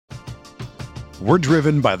We're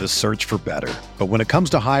driven by the search for better. But when it comes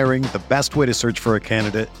to hiring, the best way to search for a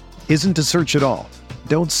candidate isn't to search at all.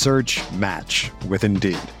 Don't search, match with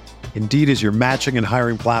Indeed. Indeed is your matching and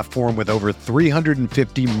hiring platform with over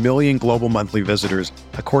 350 million global monthly visitors,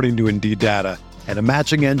 according to Indeed data, and a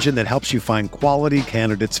matching engine that helps you find quality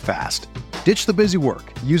candidates fast. Ditch the busy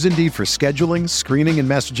work. Use Indeed for scheduling, screening, and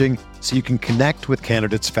messaging so you can connect with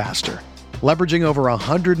candidates faster. Leveraging over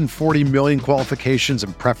 140 million qualifications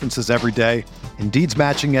and preferences every day, Indeed's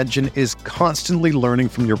matching engine is constantly learning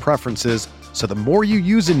from your preferences, so the more you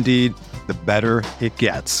use Indeed, the better it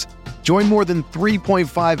gets. Join more than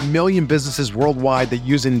 3.5 million businesses worldwide that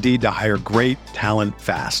use Indeed to hire great talent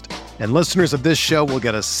fast. And listeners of this show will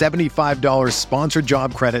get a $75 sponsored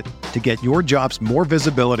job credit to get your jobs more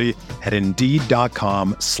visibility at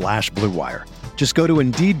Indeed.com/Blue Wire. Just go to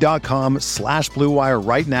Indeed.com/Blue Wire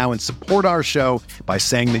right now and support our show by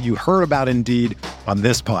saying that you heard about Indeed on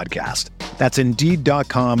this podcast. That's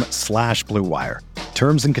Indeed.com/Blue Wire.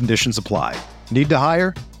 Terms and conditions apply. Need to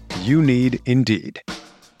hire? You need Indeed.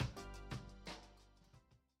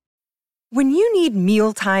 When you need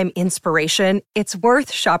mealtime inspiration, it's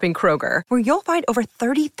worth shopping Kroger, where you'll find over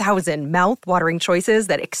 30,000 mouth-watering choices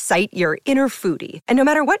that excite your inner foodie. And no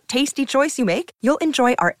matter what tasty choice you make, you'll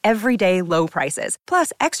enjoy our everyday low prices,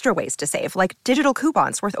 plus extra ways to save, like digital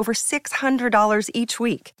coupons worth over $600 each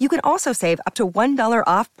week. You can also save up to $1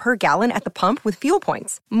 off per gallon at the pump with fuel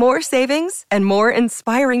points. More savings and more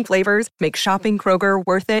inspiring flavors make shopping Kroger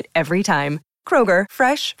worth it every time. Kroger,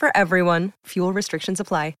 fresh for everyone. Fuel restrictions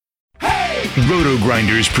apply. Roto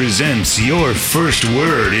Grinders presents your first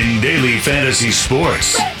word in daily fantasy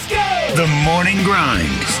sports. Let's go! The Morning Grind.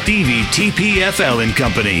 Stevie, TPFL and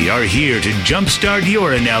company are here to jumpstart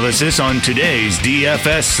your analysis on today's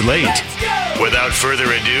DFS slate. Without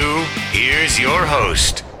further ado, here's your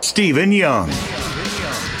host, Stephen Young.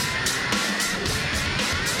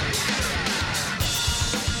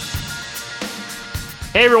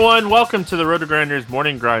 Hey everyone, welcome to the Roto Grinders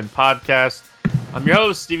Morning Grind podcast. I'm your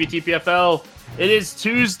host, Stevie TPFL. It is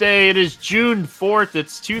Tuesday. It is June 4th.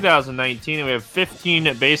 It's 2019, and we have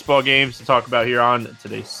 15 baseball games to talk about here on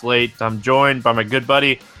today's slate. I'm joined by my good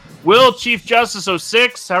buddy, Will Chief Justice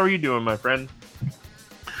 06. How are you doing, my friend?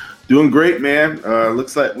 Doing great, man.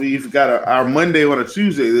 Looks like we've got our Monday on a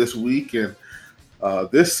Tuesday this week, and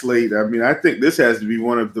this slate, I mean, I think this has to be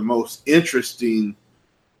one of the most interesting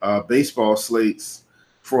baseball slates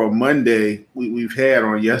for a Monday we've had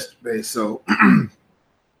on yesterday. So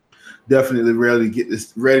definitely ready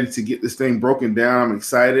to get this thing broken down. I'm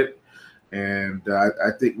excited, and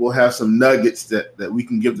I think we'll have some nuggets that we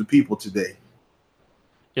can give the people today.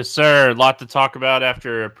 Yes, sir. A lot to talk about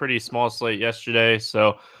after a pretty small slate yesterday.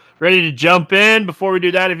 So ready to jump in. Before we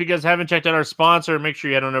do that, if you guys haven't checked out our sponsor, make sure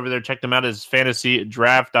you head on over there. Check them out. It's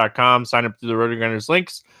fantasydraft.com. Sign up through the Roto Grinders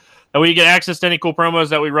links. And we get access to any cool promos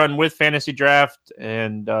that we run with Fantasy Draft,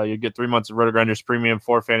 and you get 3 months of Roto Grinders Premium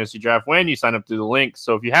for Fantasy Draft when you sign up through the link.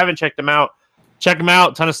 So if you haven't checked them out, check them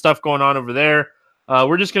out. Ton of stuff going on over there.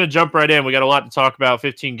 We're just going to jump right in. We got a lot to talk about.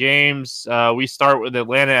 15 games. We start with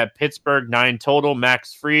Atlanta at Pittsburgh, 9 total.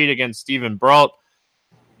 Max Fried against Steven Brault.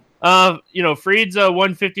 Fried's a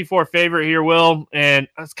 154 favorite here, Will, and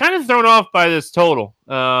I was kind of thrown off by this total.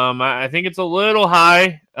 I think it's a little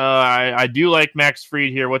high. I do like Max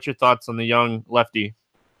Fried here. What's your thoughts on the young lefty?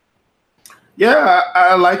 Yeah,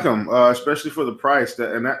 I like him, especially for the price.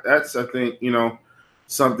 That's I think,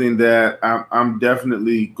 something that I'm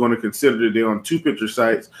definitely going to consider today on 2 pitcher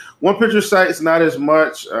sites. 1 pitcher site's not as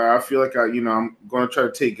much. I feel like I'm going to try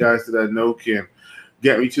to take guys that I know can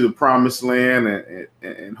get me to the promised land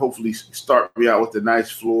and hopefully start me out with a nice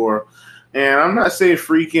floor. And I'm not saying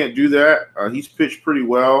Fried can't do that. He's pitched pretty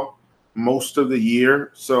well most of the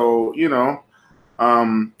year. So,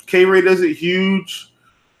 K-rate isn't huge,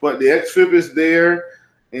 but the XFIP is there.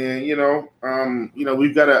 And,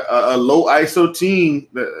 we've got a low ISO team.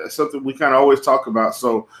 That's something we kind of always talk about.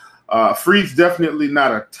 So Fried's definitely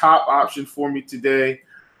not a top option for me today.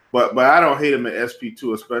 But I don't hate him at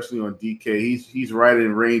SP2, especially on DK. He's right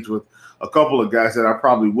in range with a couple of guys that I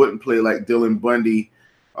probably wouldn't play, like Dylan Bundy,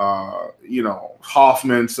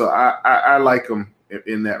 Hoffman. So I like him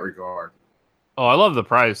in that regard. Oh, I love the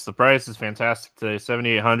price. The price is fantastic today,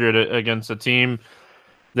 7,800 against a team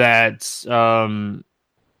that's,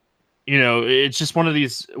 it's just one of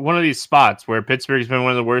these spots where Pittsburgh's been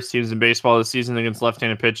one of the worst teams in baseball this season against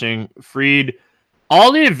left-handed pitching. Fried.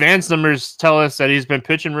 All the advanced numbers tell us that he's been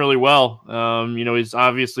pitching really well. He's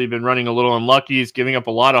obviously been running a little unlucky. He's giving up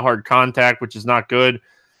a lot of hard contact, which is not good.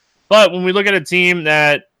 But when we look at a team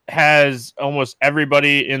that has almost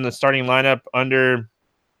everybody in the starting lineup under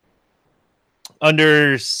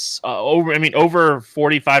over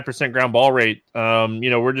 45% ground ball rate.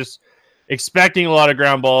 We're just expecting a lot of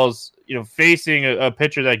ground balls, facing a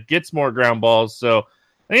pitcher that gets more ground balls. So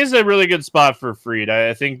I think it's a really good spot for Fried.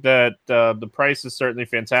 I think that the price is certainly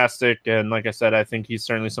fantastic. And like I said, I think he's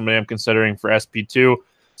certainly somebody I'm considering for SP2.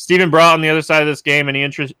 Stephen Brault on the other side of this game. Any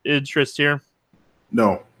interest here?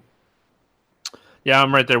 No. Yeah,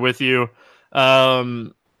 I'm right there with you.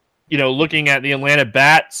 Looking at the Atlanta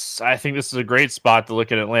bats, I think this is a great spot to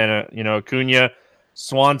look at Atlanta. Acuna,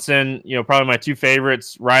 Swanson, probably my two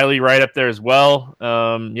favorites. Riley right up there as well.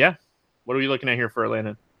 What are we looking at here for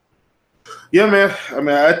Atlanta? Yeah, man.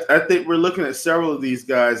 I think we're looking at several of these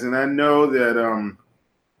guys, and I know that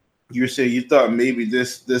you said you thought maybe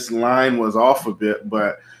this line was off a bit,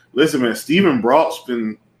 but listen, man, Stephen Brault's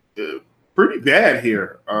been pretty bad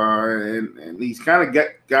here, and he's kind of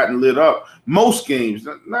gotten lit up most games,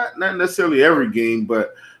 not necessarily every game,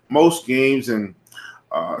 but most games, and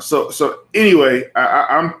so anyway,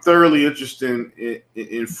 I'm thoroughly interested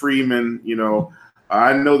in Freeman.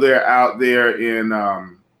 I know they're out there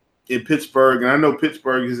in Pittsburgh, and I know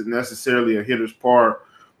Pittsburgh isn't necessarily a hitter's park,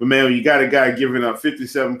 but man, you got a guy giving up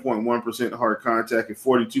 57.1% hard contact and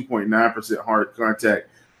 42.9% hard contact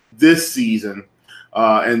this season,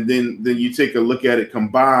 and then you take a look at it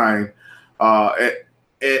combined,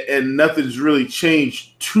 and nothing's really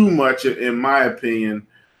changed too much in my opinion.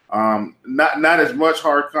 Not as much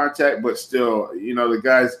hard contact, but still, the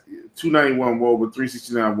guy's 291 WOBA,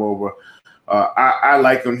 369 WOBA. I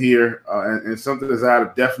like him here, and something that's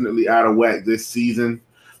definitely out of whack this season.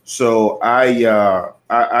 So I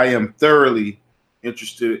am thoroughly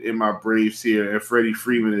interested in my Braves here, and Freddie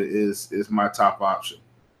Freeman is my top option.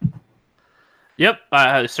 Yep,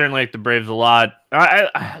 I certainly like the Braves a lot.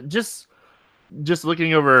 I just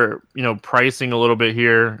looking over, pricing a little bit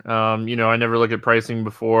here. I never look at pricing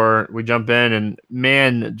before we jump in, and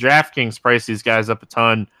man, DraftKings price these guys up a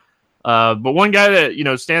ton. But one guy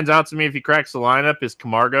that, stands out to me if he cracks the lineup is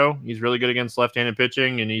Camargo. He's really good against left-handed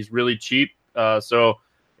pitching, and he's really cheap. So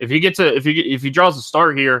if he draws a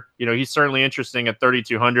start here, he's certainly interesting at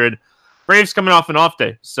 3,200. Braves coming off an off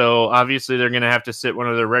day, so obviously they're going to have to sit one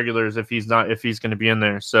of their regulars if he's going to be in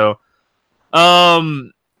there. So,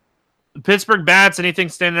 Pittsburgh bats, anything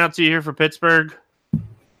standing out to you here for Pittsburgh?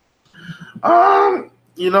 Look,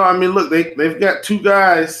 they've got two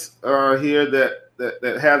guys here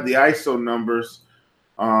that have the ISO numbers.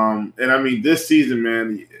 And this season,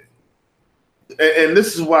 man, and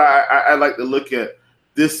this is why I like to look at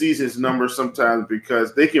this season's numbers sometimes,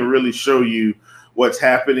 because they can really show you what's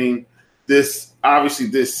happening this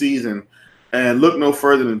season. And look no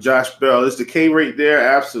further than Josh Bell. Is the K rate there?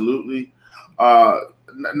 Absolutely.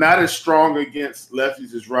 Not as strong against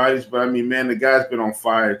lefties as righties, but man, the guy's been on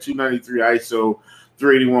fire. 293 ISO,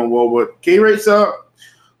 381 WOBA. K rate's up,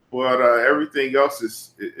 but everything else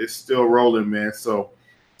is still rolling, man. So,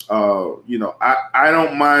 I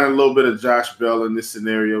don't mind a little bit of Josh Bell in this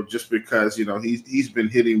scenario, just because he's been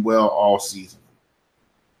hitting well all season.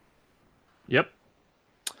 Yep.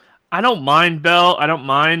 I don't mind Bell. I don't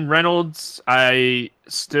mind Reynolds. I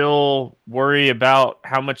still worry about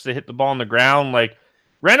how much they hit the ball on the ground. Like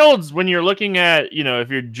Reynolds, when you're looking at, if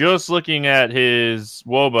you're just looking at his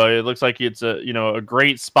WOBA, it looks like it's a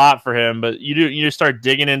great spot for him. But you start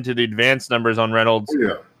digging into the advanced numbers on Reynolds.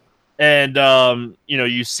 Yeah. And,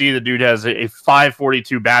 you see the dude has a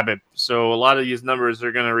 542 BABIP. So a lot of these numbers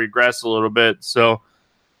are going to regress a little bit. So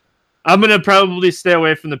I'm going to probably stay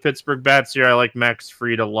away from the Pittsburgh bats here. I like Max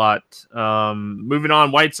Fried a lot. Moving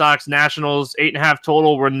on, White Sox, Nationals, 8.5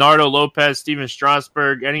 total. Reynaldo Lopez, Steven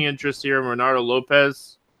Strasburg. Any interest here in Reynaldo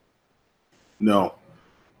Lopez? No.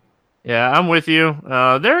 Yeah, I'm with you. There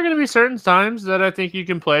are going to be certain times that I think you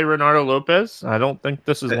can play Reynaldo Lopez. I don't think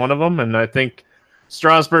this is one of them, and I think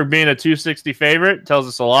Strasburg being a 260 favorite tells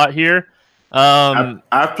us a lot here.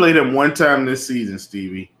 I've played him one time this season,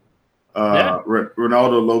 Stevie.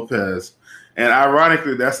 Reynaldo Lopez, and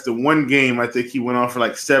ironically, that's the one game I think he went on for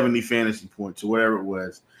like 70 fantasy points or whatever it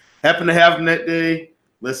was. Happened to have him that day.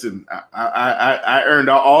 Listen, I earned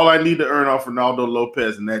all I need to earn off Reynaldo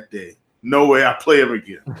Lopez in that day. No way I play him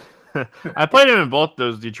again. I played him in both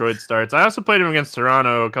those Detroit starts. I also played him against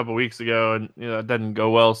Toronto a couple weeks ago, and it didn't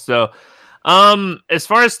go well. So, as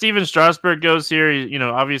far as Steven Strasburg goes here,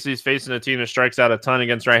 obviously he's facing a team that strikes out a ton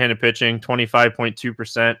against right-handed pitching,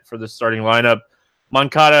 25.2% for the starting lineup.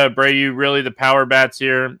 Moncada, Abreu, really the power bats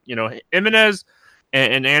here. Jimenez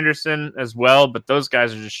and Anderson as well, but those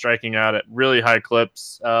guys are just striking out at really high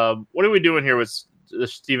clips. What are we doing here with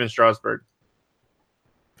Steven Strasburg?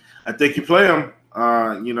 I think you play him.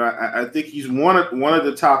 I think he's one of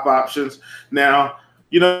the top options. Now,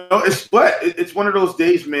 It's one of those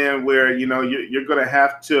days, man, where you're going to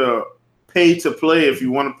have to pay to play if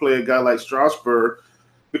you want to play a guy like Strasburg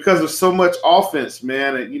because of so much offense,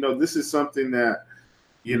 man. And this is something that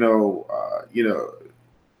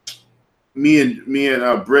me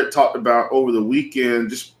and Brett talked about over the weekend.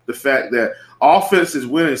 Just the fact that offense is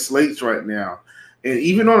winning slates right now, and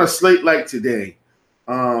even on a slate like today,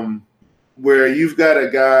 where you've got a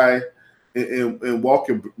guy in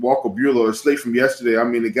Walker Buehler, a slate from yesterday. I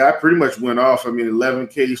mean, the guy pretty much went off. I mean, 11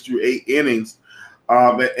 Ks through 8 innings.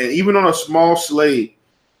 And even on a small slate,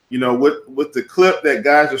 with the clip that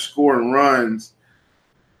guys are scoring runs,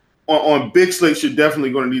 on big slates, you're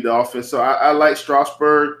definitely going to need the offense. So I like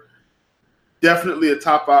Strasburg. Definitely a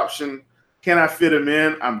top option. Can I fit him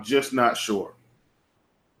in? I'm just not sure.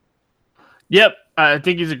 Yep, I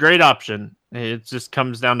think he's a great option. It just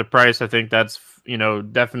comes down to price. I think that's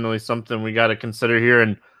definitely something we got to consider here.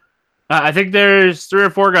 And I think there's 3 or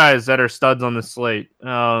 4 guys that are studs on the slate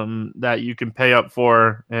that you can pay up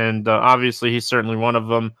for, and obviously he's certainly one of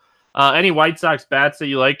them. Any White Sox bats that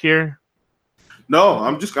you like here? No,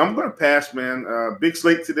 I'm going to pass, man. Big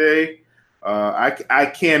slate today.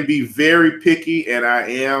 I can be very picky, and I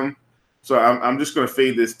am. So I'm just going to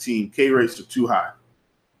fade this team. K rates are too high.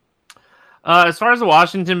 As far as the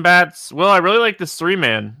Washington bats, I really like this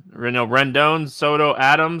 3-man. Rendon, Soto,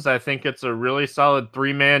 Adams. I think it's a really solid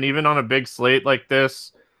 3-man, even on a big slate like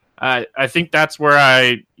this. I think that's where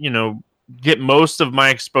I, get most of my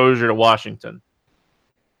exposure to Washington.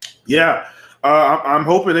 Yeah, I'm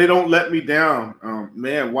hoping they don't let me down.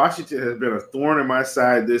 Man, Washington has been a thorn in my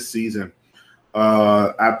side this season.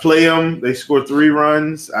 I play them, they score 3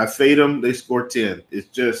 runs. I fade them, they score 10. It's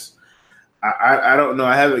just I don't know.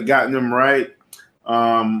 I haven't gotten them right.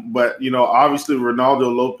 But, obviously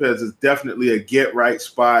Ronaldo Lopez is definitely a get-right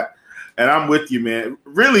spot. And I'm with you, man.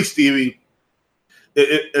 Really, Stevie,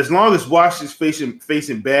 as long as Washington's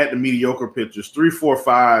facing bad to mediocre pitchers, 3, 4,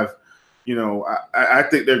 5, I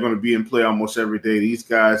think they're going to be in play almost every day. These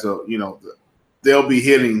guys are, they'll be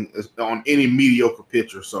hitting on any mediocre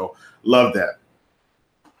pitcher. So love that.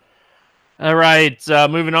 All right,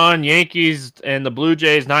 moving on. Yankees and the Blue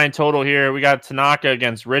Jays, 9 total here. We got Tanaka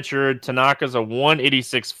against Richard. Tanaka's a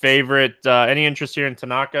 186 favorite. Any interest here in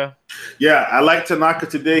Tanaka? Yeah, I like Tanaka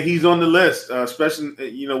today. He's on the list, especially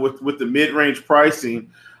with the mid-range pricing.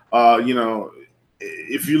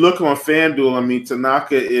 If you look on FanDuel, I mean,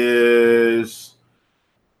 Tanaka is.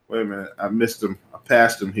 Wait a minute, I missed him. I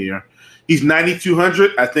passed him here. He's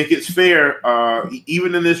 9,200. I think it's fair,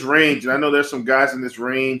 even in this range. And I know there's some guys in this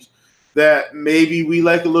range that maybe we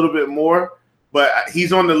like a little bit more, but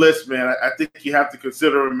he's on the list, man. I think you have to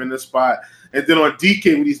consider him in this spot. And then on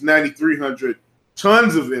DK, when he's 9,300,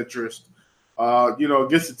 tons of interest.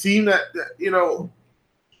 Against a team that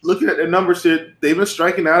looking at the numbers here, they've been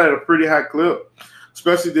striking out at a pretty high clip,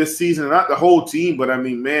 especially this season. Not the whole team, but I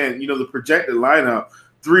mean, man, the projected lineup,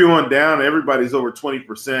 3 on down, everybody's over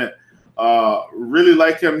 20%. Really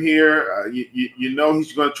like him here.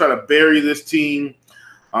 He's going to try to bury this team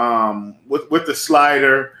with the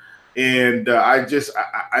slider, and I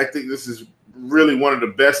think this is really one of the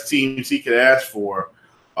best teams he could ask for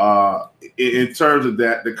in terms of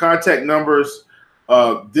that. The contact numbers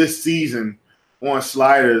this season on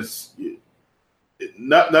sliders,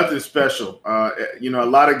 nothing special. A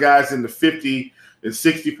lot of guys in the 50 and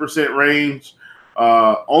 60% range.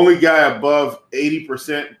 Only guy above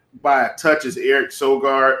 80% by a touch is Eric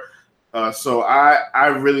Sogard. So I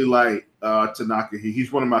really like Tanaka.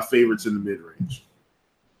 He's one of my favorites in the mid-range.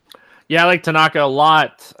 Yeah, I like Tanaka a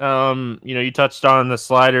lot. You touched on the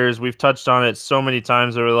sliders. We've touched on it so many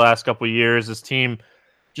times over the last couple of years. This team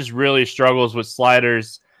just really struggles with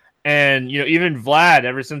sliders. And, even Vlad,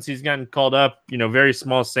 ever since he's gotten called up, very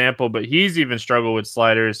small sample, but he's even struggled with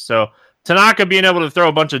sliders. So Tanaka being able to throw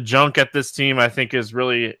a bunch of junk at this team, I think is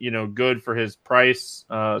really, good for his price.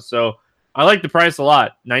 So I like the price a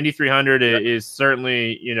lot. 9,300 is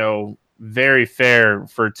certainly, very fair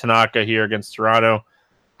for Tanaka here against Toronto.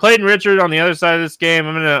 Clayton Richard on the other side of this game,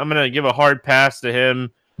 I'm gonna give a hard pass to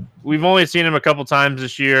him. We've only seen him a couple times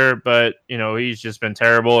this year, but he's just been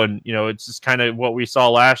terrible, and it's just kind of what we saw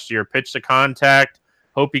last year. Pitch to contact.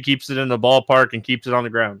 Hope he keeps it in the ballpark and keeps it on the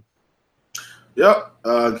ground.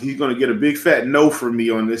 Yep, he's gonna get a big fat no from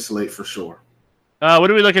me on this slate for sure.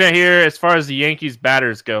 What are we looking at here as far as the Yankees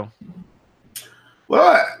batters go?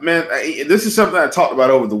 Well, man, this is something I talked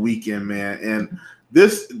about over the weekend, man. And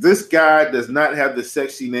this guy does not have the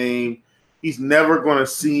sexy name. He's never going to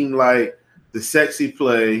seem like the sexy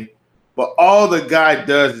play. But all the guy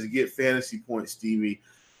does is get fantasy points, Stevie.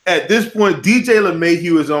 At this point, DJ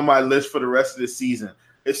LeMahieu is on my list for the rest of the season.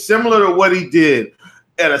 It's similar to what he did.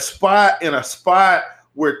 at a spot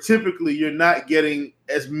where typically you're not getting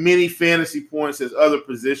as many fantasy points as other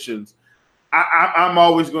positions. I'm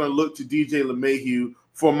always going to look to DJ LeMahieu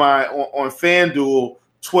for my on FanDuel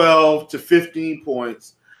 12 to 15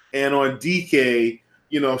 points, and on DK,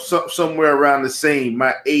 somewhere around the same,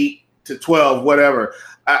 my 8 to 12, whatever.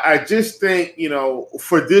 I just think,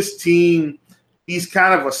 for this team, he's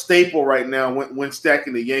kind of a staple right now when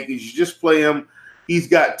stacking the Yankees. You just play him. He's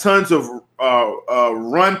got tons of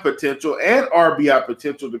run potential and RBI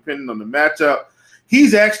potential depending on the matchup.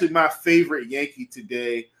 He's actually my favorite Yankee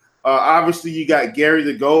today. Obviously, you got Gary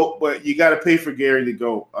the GOAT, but you got to pay for Gary the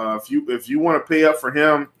GOAT. If you want to pay up for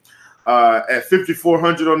him at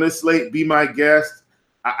 5,400 on this slate, be my guest.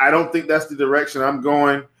 I don't think that's the direction I'm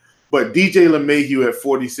going. But DJ LeMahieu at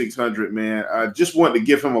 4,600, man, I just wanted to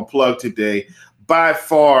give him a plug today. By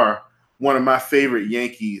far, one of my favorite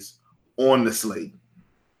Yankees on the slate.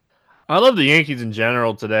 I love the Yankees in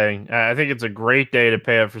general today. I think it's a great day to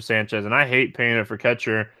pay up for Sanchez, and I hate paying it for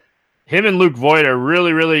catcher. Him and Luke Voigt are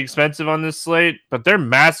really, really expensive on this slate, but they're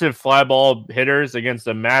massive fly ball hitters against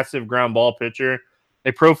a massive ground ball pitcher.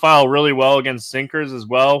 They profile really well against sinkers as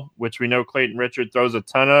well, which we know Clayton Richard throws a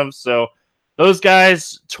ton of. So those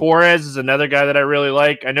guys, Torres is another guy that I really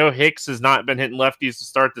like. I know Hicks has not been hitting lefties to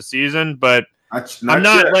start the season, but I'm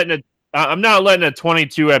not letting a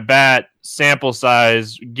 22 at bat sample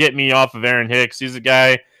size get me off of Aaron Hicks. He's a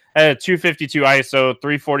guy at a 252 ISO,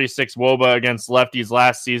 346 WOBA against lefties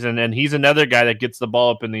last season, and he's another guy that gets the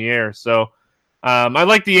ball up in the air. So I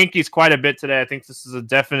like the Yankees quite a bit today. I think this is a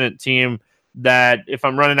definite team that if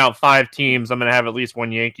I'm running out 5 teams, I'm going to have at least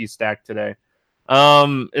one Yankee stack today.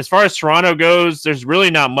 As far as Toronto goes, there's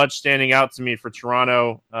really not much standing out to me for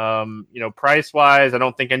Toronto. Price-wise, I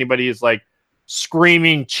don't think anybody is like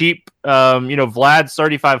screaming cheap. Vlad's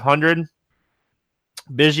 3,500.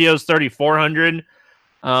 Biggio's 3,400.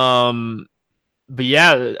 But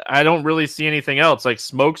yeah, I don't really see anything else. Like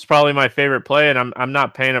Smoke's probably my favorite play, and I'm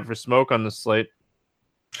not paying up for Smoke on this slate.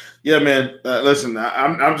 Yeah, man. Listen,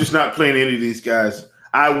 I'm just not playing any of these guys.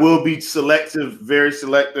 I will be selective, very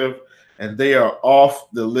selective, and they are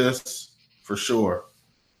off the list for sure.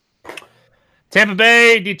 Tampa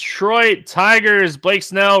Bay, Detroit Tigers, Blake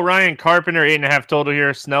Snell, Ryan Carpenter, 8.5 total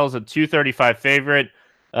here. Snell's a 235 favorite.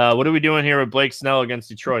 What are we doing here with Blake Snell against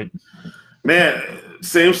Detroit? Man,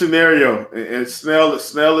 same scenario. And Snell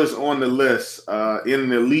is on the list in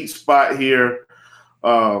an elite spot here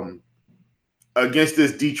against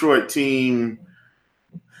this Detroit team.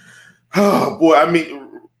 Oh, boy. I mean,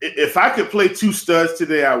 if I could play 2 studs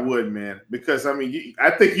today, I would, man. Because, I mean, I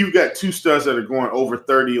think you've got 2 studs that are going over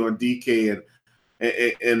 30 on DK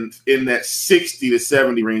and in that 60 to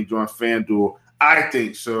 70 range on FanDuel. I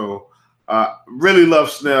think so. Really love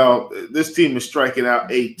Snell. This team is striking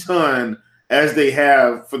out a ton, as they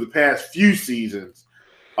have for the past few seasons.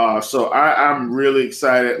 So I'm really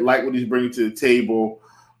excited, like what he's bringing to the table.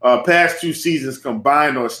 Past 2 seasons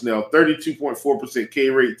combined on Snell, 32.4% K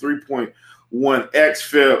rate, 3.1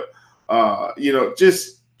 xFIP.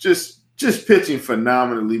 Just pitching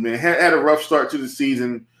phenomenally, man. Had a rough start to the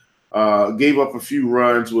season, gave up a few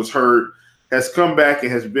runs, was hurt, has come back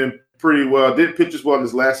and has been pretty well. Didn't pitch as well in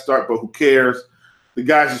his last start, but who cares? The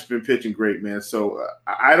guy's just been pitching great, man. So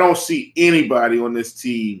I don't see anybody on this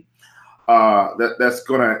team that's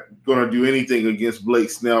gonna do anything against Blake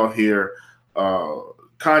Snell here.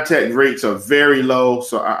 Contact rates are very low,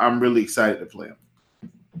 so I'm really excited to play him.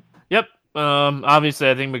 Yep. Obviously,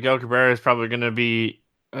 I think Miguel Cabrera is probably going to be.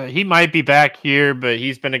 He might be back here, but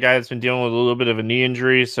he's been a guy that's been dealing with a little bit of a knee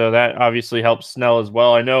injury, so that obviously helps Snell as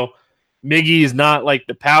well. I know Miggy is not like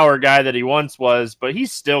the power guy that he once was, but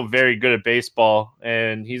he's still very good at baseball,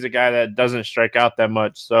 and he's a guy that doesn't strike out that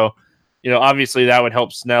much. So, obviously that would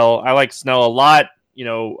help Snell. I like Snell a lot.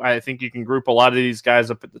 I think you can group a lot of these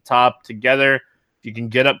guys up at the top together. If you can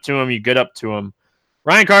get up to him, you get up to him.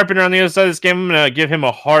 Ryan Carpenter on the other side of this game, I'm going to give him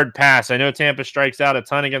a hard pass. I know Tampa strikes out a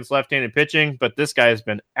ton against left-handed pitching, but this guy has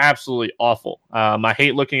been absolutely awful. I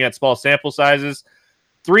hate looking at small sample sizes.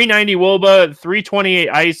 390 WOBA, 328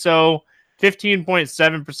 ISO,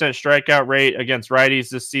 15.7% strikeout rate against righties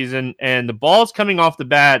this season, and the ball's coming off the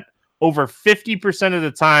bat over 50% of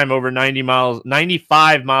the time over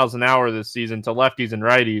 95 miles an hour this season to lefties and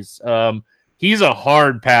righties. He's a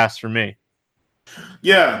hard pass for me.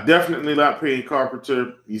 Yeah, definitely not paying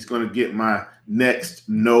Carpenter. He's going to get my next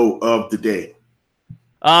no of the day.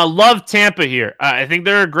 Love Tampa here. I think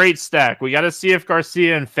they're a great stack. We got to see if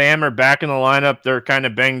Garcia and Pham are back in the lineup. They're kind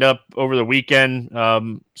of banged up over the weekend,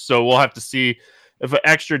 so we'll have to see if an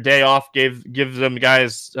extra day off gives them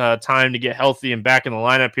guys time to get healthy and back in the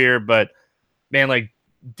lineup here. But man, like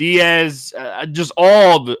Diaz, just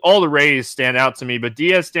all the Rays stand out to me, but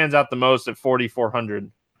Diaz stands out the most at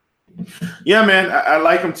 4,400. Yeah, man, I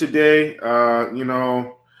like him today.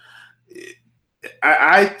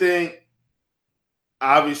 I think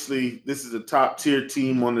obviously this is a top tier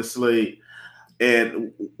team on the slate.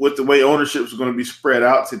 And with the way ownership is going to be spread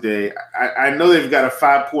out today, I know they've got a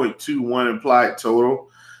 5.21 implied total.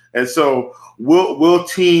 And so will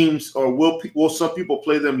teams or will some people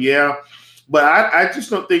play them? Yeah. But I just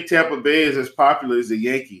don't think Tampa Bay is as popular as the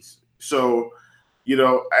Yankees. So, and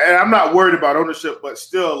I'm not worried about ownership, but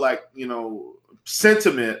still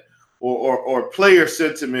sentiment or player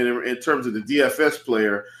sentiment in terms of the DFS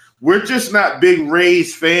player. We're just not big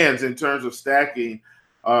Rays fans in terms of stacking.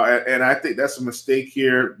 And I think that's a mistake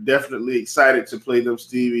here. Definitely excited to play them,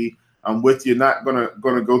 Stevie. I'm with you. Not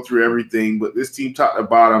gonna go through everything, but this team top to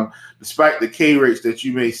bottom, despite the K rates that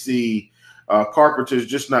you may see, Carpenter's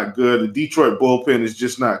just not good. The Detroit bullpen is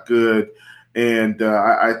just not good, and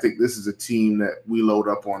I think this is a team that we load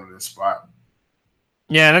up on in this spot.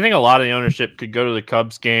 Yeah, and I think a lot of the ownership could go to the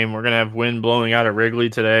Cubs game. We're gonna have wind blowing out at Wrigley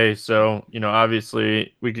today, so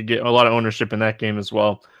obviously we could get a lot of ownership in that game as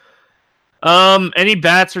well. Any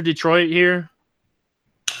bats for Detroit here?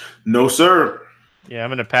 No, sir. Yeah, I'm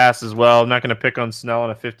going to pass as well. I'm not going to pick on Snell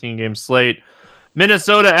on a 15-game slate.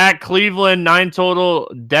 Minnesota at Cleveland, 9 total.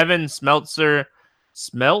 Devin Smeltzer.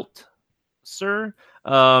 Shane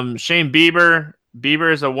Bieber.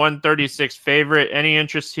 Bieber is a 136 favorite. Any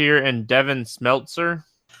interest here in Devin Smeltzer?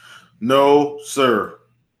 No, sir.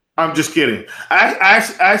 I'm just kidding. I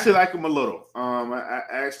actually like him a little. I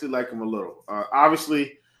actually like him a little.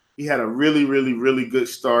 Obviously, he had a really, really, really good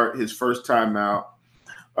start his first time out.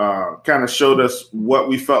 Kind of showed us what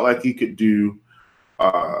we felt like he could do.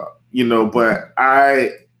 But I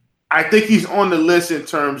think he's on the list in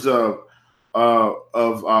terms of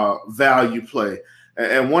value play.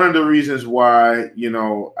 And one of the reasons why,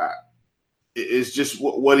 is just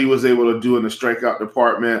what he was able to do in the strikeout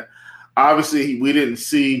department. Obviously, we didn't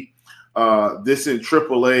see this in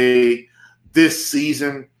AAA this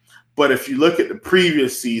season. But if you look at the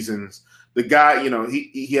previous seasons, the guy,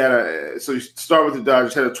 he had so you start with the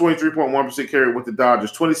Dodgers, had a 23.1% carry with the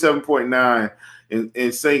Dodgers, 27.9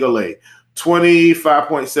 in single A,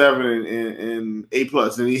 25.7 in A+.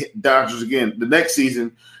 And he Dodgers again the next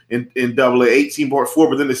season in Double A, 18.4.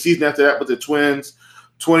 But then the season after that with the Twins,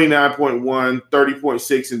 29.1,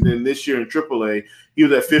 30.6. And then this year in AAA, he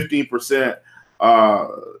was at 15%.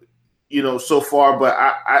 So far, but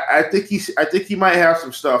I think he might have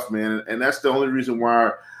some stuff, man, and that's the only reason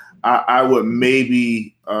why I would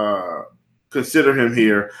maybe consider him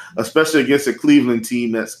here, especially against a Cleveland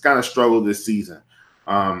team that's kind of struggled this season.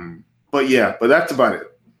 But that's about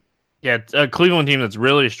it. Yeah, it's a Cleveland team that's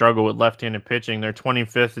really struggled with left-handed pitching. They're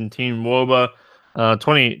 25th in team WOBA,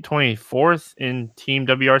 24th in team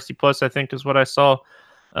WRC plus, I think is what I saw,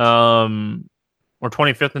 or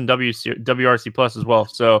 25th in WRC plus as well.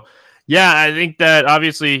 So. Yeah, I think that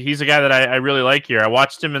obviously he's a guy that I really like here. I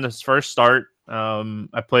watched him in his first start.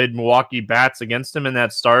 I played Milwaukee bats against him in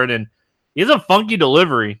that start, and he has a funky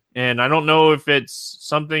delivery. And I don't know if it's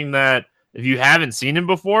something that if you haven't seen him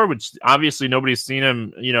before, which obviously nobody's seen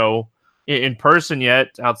him, in person yet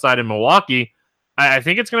outside of Milwaukee, I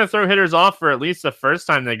think it's going to throw hitters off for at least the first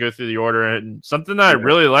time they go through the order. And something that I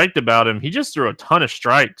really liked about him, he just threw a ton of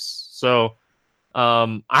strikes. So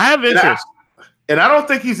I have interest. And I don't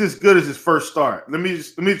think he's as good as his first start. Let me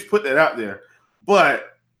just put that out there.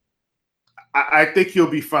 But I think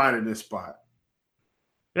he'll be fine in this spot.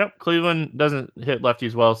 Yep, Cleveland doesn't hit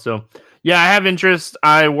lefties well. So, yeah, I have interest.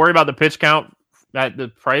 I worry about the pitch count at the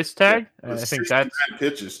price tag. I think that's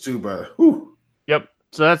pitches too, but Yep.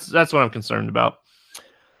 So that's what I'm concerned about.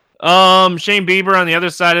 Shane Bieber on the other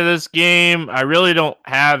side of this game. I really don't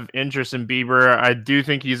have interest in Bieber. I do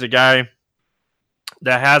think he's a guy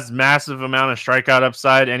that has massive amount of strikeout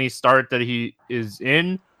upside any start that he is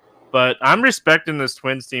in, but I'm respecting this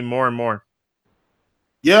Twins team more and more.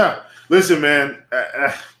 Yeah, listen, man,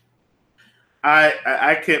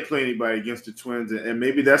 I can't play anybody against the Twins, and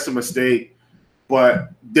maybe that's a mistake, but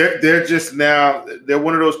they're just now they're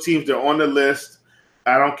one of those teams. They're on the list.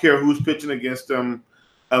 I don't care who's pitching against them.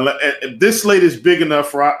 This slate is big enough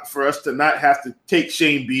for us to not have to take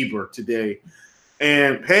Shane Bieber today,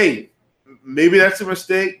 and hey. Maybe that's a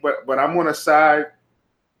mistake, but I'm on a side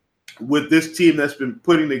with this team that's been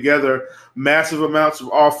putting together massive amounts of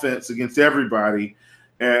offense against everybody,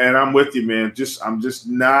 and I'm with you, man. I'm just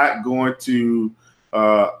not going to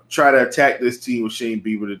try to attack this team with Shane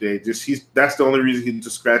Bieber today. That's the only reason he can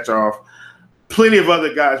just scratch off. Plenty of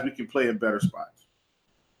other guys we can play in better spots.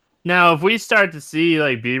 Now, if we start to see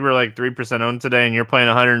like Bieber like 3% owned today and you're playing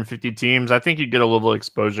 150 teams, I think you get a little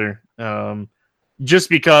exposure. Just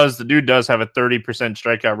because the dude does have a 30%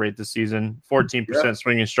 strikeout rate this season, 14%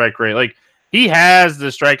 swinging strike rate. Like, he has the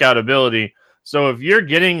strikeout ability. So if you're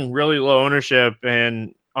getting really low ownership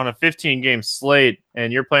and on a 15-game slate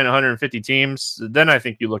and you're playing 150 teams, then I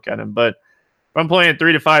think you look at him. But if I'm playing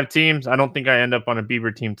 3 to 5 teams, I don't think I end up on a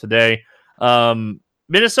Bieber team today.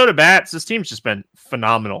 Minnesota Bats, this team's just been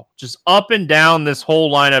phenomenal. Just up and down this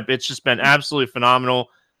whole lineup, it's just been absolutely phenomenal.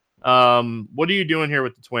 What are you doing here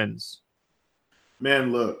with the Twins?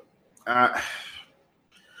 Man, look, I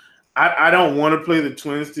don't want to play the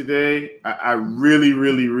Twins today. I really,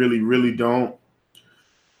 really, really, really don't.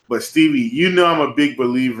 But Stevie, you know I'm a big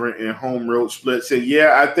believer in home road splits. And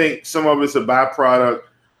yeah, I think some of it's a byproduct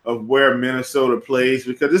of where Minnesota plays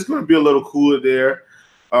because it's going to be a little cooler there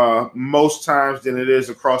most times than it is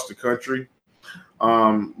across the country.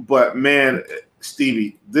 But man,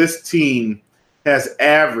 Stevie, this team has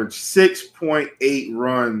averaged 6.8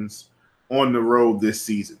 runs on the road this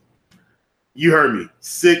season. You heard me,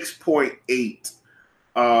 6.8.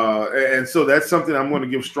 And so that's something I'm going to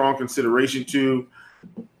give strong consideration to.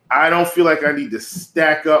 I don't feel like I need to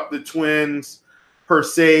stack up the Twins per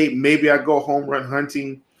se. Maybe I go home run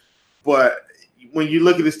hunting. But when you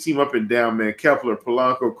look at this team up and down, man, Kepler,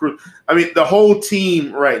 Polanco, Cruz, I mean, the whole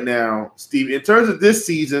team right now, Steve, in terms of this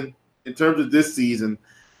season,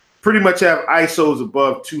 pretty much have ISOs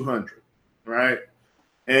above 200, right?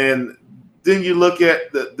 And then you look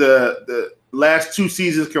at the last 2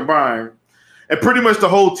 seasons combined, and pretty much the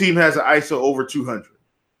whole team has an ISO over 200.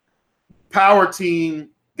 Power team,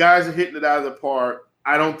 guys are hitting it out of the park.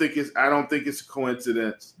 I don't think it's a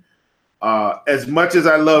coincidence. As much as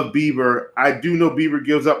I love Bieber, I do know Bieber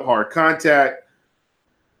gives up hard contact.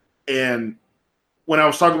 And when I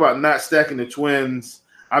was talking about not stacking the Twins,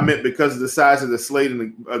 I meant because of the size of the slate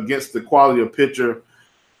and against the quality of pitcher.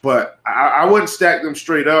 But I wouldn't stack them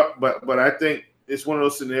straight up. But I think it's one of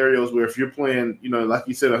those scenarios where if you're playing, like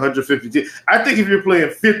you said, 150 teams, I think if you're playing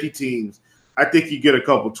 50 teams, I think you get a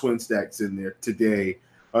couple twin stacks in there today.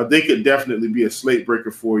 They could definitely be a slate breaker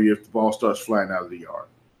for you if the ball starts flying out of the yard.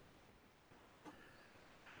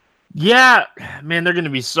 Yeah, man, they're going to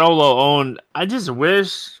be so low owned. I just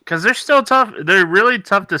wish, because they're still tough. They're really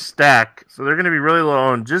tough to stack. So they're going to be really low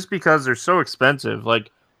owned just because they're so expensive.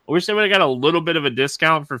 Like, I wish they would have got a little bit of a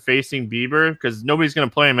discount for facing Bieber because nobody's going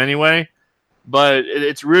to play him anyway. But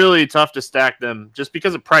it's really tough to stack them just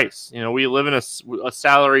because of price. We live in a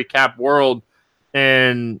salary cap world,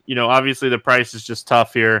 and obviously the price is just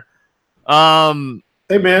tough here.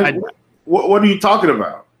 Hey man, what are you talking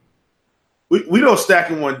about? We don't stack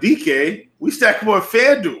him on DK. We stack him on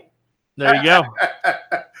FanDuel. There you go.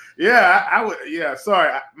 Yeah, I would. Yeah,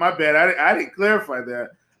 sorry, my bad. I didn't clarify that.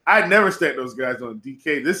 I never stack those guys on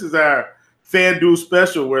DK. This is our FanDuel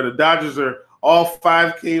special where the Dodgers are all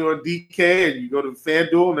 5K on DK, and you go to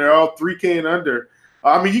FanDuel and they're all 3K and under.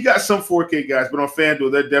 I mean, you got some 4K guys, but on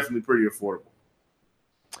FanDuel they're definitely pretty affordable.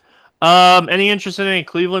 Any interest in any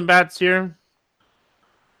Cleveland bats here?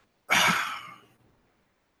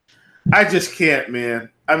 I just can't, man.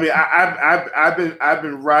 I mean, I've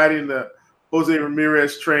been riding the Jose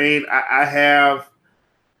Ramirez train. I have.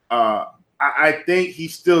 I think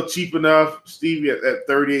he's still cheap enough, Stevie, at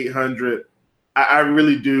 3,800. I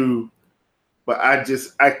really do, but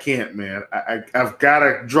I can't, man. I've got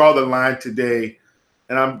to draw the line today,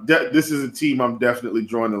 and this is a team I'm definitely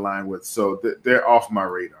drawing the line with. So they're off my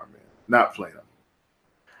radar, man. Not playing them.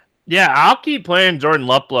 Yeah, I'll keep playing Jordan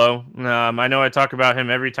Luplow. I know I talk about him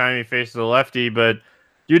every time he faces a lefty, but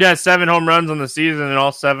dude has 7 home runs on the season, and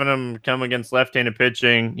all 7 of them come against left-handed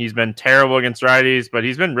pitching. He's been terrible against righties, but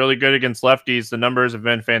he's been really good against lefties. The numbers have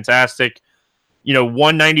been fantastic.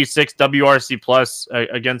 196 WRC plus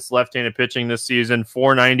against left-handed pitching this season,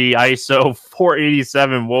 490 ISO,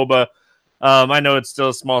 487 WOBA. I know it's still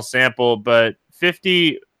a small sample, but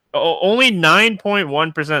only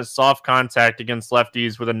 9.1% soft contact against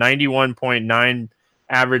lefties with a 91.9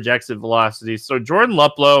 average exit velocity. So Jordan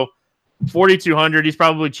Luplow, 4,200. He's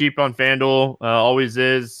probably cheap on FanDuel. Always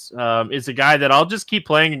is. Is a guy that I'll just keep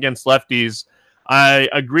playing against lefties. I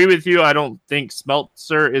agree with you. I don't think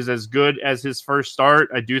Smeltzer is as good as his first start.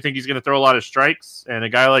 I do think he's going to throw a lot of strikes, and a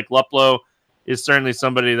guy like Luplow is certainly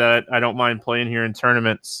somebody that I don't mind playing here in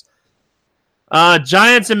tournaments.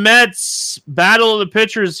 Giants and Mets, battle of the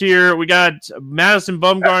pitchers here. We got Madison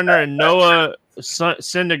Bumgarner and Noah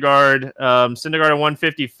Syndergaard. Syndergaard a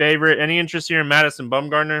 150 favorite. Any interest here in Madison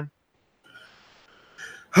Bumgarner?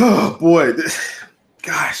 Oh, boy.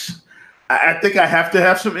 Gosh. I think I have to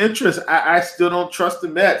have some interest. I still don't trust the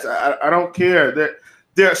Mets. I don't care.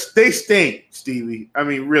 they stink, Stevie. I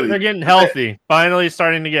mean, really. They're getting healthy. Finally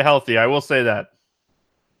starting to get healthy. I will say that.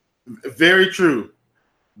 Very true.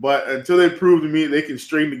 But until they prove to me they can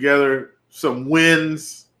string together some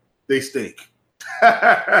wins, they stink.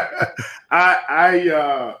 I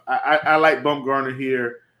like Bumgarner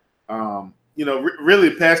here. Really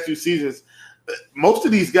the past 2 seasons, most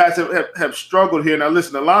of these guys have struggled here. Now,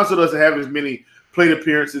 listen, Alonso doesn't have as many plate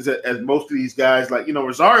appearances as most of these guys. Like,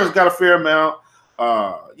 Rosario's got a fair amount.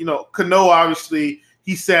 Cano, obviously,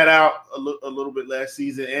 he sat out a little bit last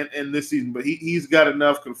season and this season, but he's got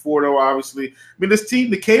enough. Conforto, obviously. I mean, this team,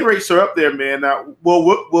 the K rates are up there, man. Now,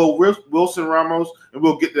 Wilson Ramos, and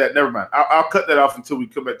we'll get to that. Never mind. I'll cut that off until we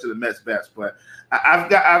come back to the Mets bats. But I've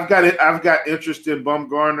got interest in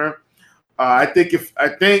Bumgarner. I think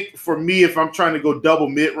for me, if I'm trying to go double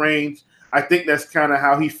mid range, I think that's kind of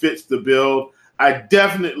how he fits the build. I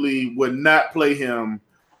definitely would not play him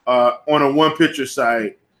on a one pitcher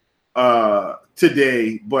site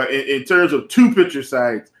today, but in terms of 2 pitcher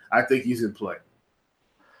sites, I think he's in play.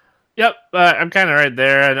 Yep, I'm kind of right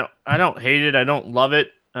there. I don't hate it. I don't love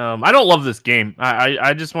it. I don't love this game.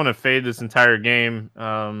 I just want to fade this entire game,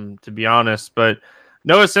 to be honest. But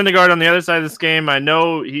Noah Syndergaard on the other side of this game, I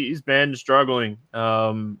know he's been struggling.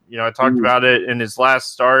 I talked about it in his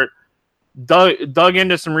last start. Dug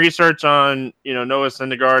into some research on Noah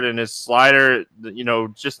Syndergaard and his slider.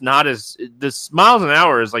 Just not as this miles an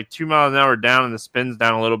hour is like 2 miles an hour down, and the spin's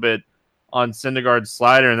down a little bit on Syndergaard's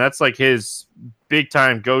slider, and that's like his big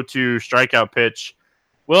time go to strikeout pitch.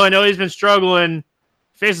 Well, I know he's been struggling.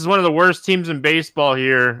 Faces one of the worst teams in baseball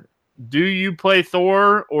here. Do you play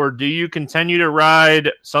Thor or do you continue to ride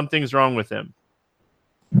something's wrong with him?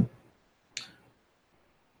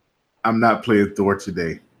 I'm not playing Thor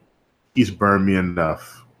today. He's burned me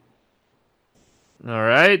enough. All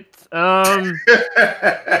right. I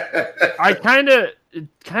kind of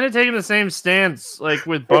taking the same stance like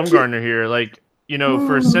with Bumgarner here. Like,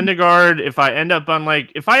 for Syndergaard, if I end up on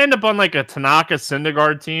like a Tanaka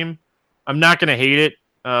Syndergaard team, I'm not gonna hate it.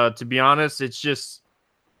 To be honest, it's just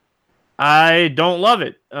I don't love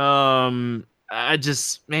it. I'm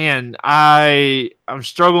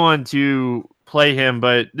struggling to play him,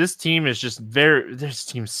 but this team is just this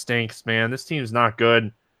team stinks, man. This team's not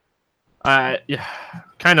good. Kind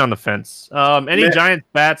of on the fence. Any Giants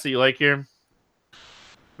bats that you like here?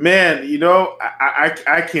 Man,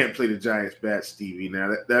 I can't play the Giants bats, Stevie.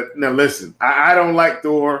 Now listen, I don't like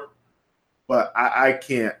Thor, but I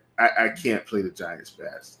can't play the Giants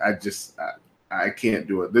bats. I can't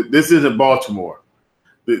do it. This isn't Baltimore.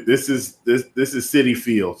 This is Citi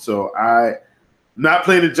Field. So I'm not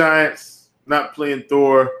playing the Giants. Not playing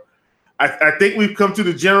Thor. I think we've come to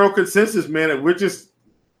the general consensus, man, that we're just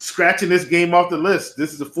scratching this game off the list.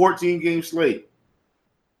 This is a 14-game slate.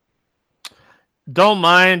 Don't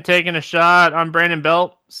mind taking a shot on Brandon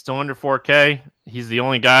Belt. Still under 4K. He's the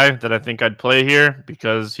only guy that I think I'd play here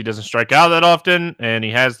because he doesn't strike out that often, and he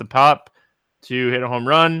has the pop to hit a home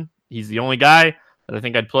run. He's the only guy that I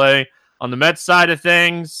think I'd play. On the Mets side of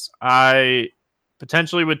things, I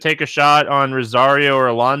potentially would take a shot on Rosario or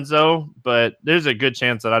Alonso, but there's a good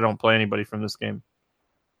chance that I don't play anybody from this game.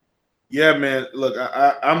 Yeah, man. Look,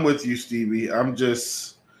 I'm with you, Stevie. I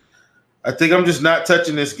think I'm just not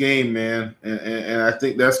touching this game, man. And I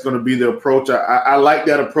think that's going to be the approach. I like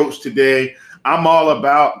that approach today. I'm all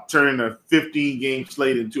about turning a 15-game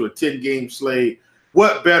slate into a 10-game slate.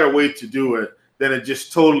 What better way to do it than to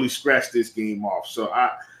just totally scratch this game off? So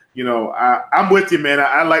I'm with you, man.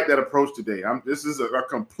 I like that approach today. This is a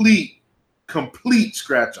complete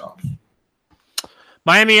scratch off.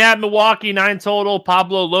 Miami at Milwaukee, 9 total.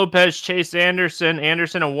 Pablo Lopez, Chase Anderson.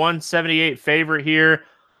 Anderson, a 178 favorite here.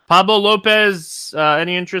 Pablo Lopez,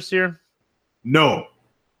 any interest here? No.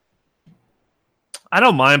 I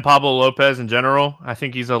don't mind Pablo Lopez in general. I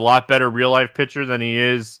think he's a lot better real-life pitcher than he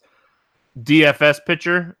is DFS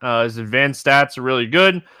pitcher. His advanced stats are really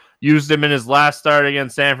good. Used him in his last start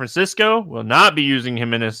against San Francisco. Will not be using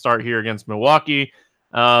him in his start here against Milwaukee.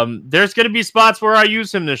 There's going to be spots where I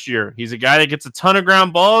use him this year. He's a guy that gets a ton of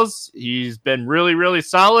ground balls. He's been really, really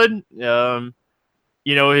solid.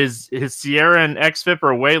 His Sierra and XFIP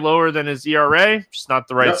are way lower than his ERA. Just not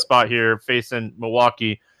the right spot here facing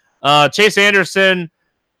Milwaukee. Chase Anderson.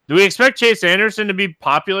 Do we expect Chase Anderson to be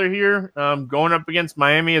popular here, going up against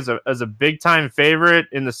Miami as a big time favorite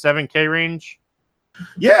in the 7K range?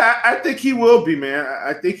 Yeah, I think he will be, man.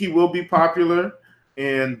 I think he will be popular,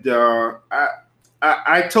 and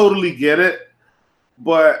I totally get it.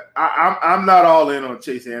 But I'm not all in on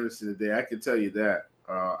Chase Anderson today. I can tell you that.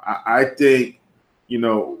 I think,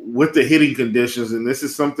 with the hitting conditions, and this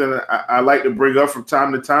is something I like to bring up from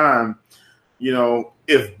time to time.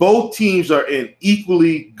 if both teams are in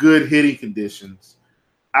equally good hitting conditions,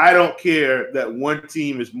 I don't care that one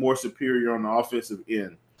team is more superior on the offensive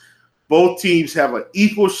end. Both teams have an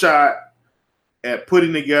equal shot at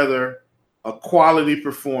putting together a quality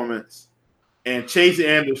performance, and Chase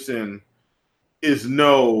Anderson is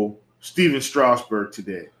no Steven Strasburg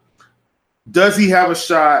today. Does he have a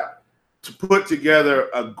shot to put together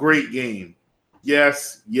a great game?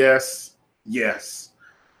 Yes, yes, yes.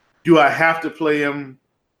 Do I have to play him?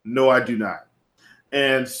 No, I do not.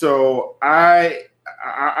 And so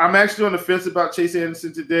I'm actually on the fence about Chase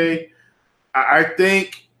Anderson today. I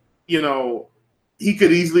think, he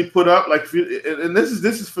could easily put up and this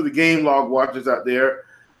is for the game log watchers out there.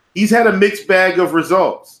 He's had a mixed bag of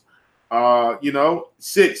results.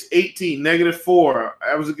 6, 18, -4.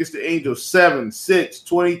 I was against the Angels, 7, 6,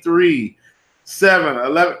 23, 7,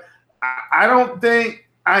 11. I don't think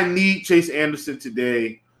I need Chase Anderson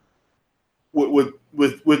today with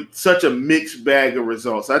such a mixed bag of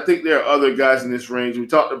results. I think there are other guys in this range. We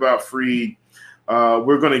talked about Fried.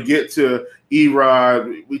 We're going to get to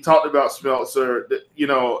Erod. We talked about Smeltzer.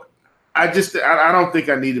 I don't think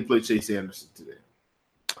I need to play Chase Anderson today.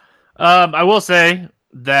 I will say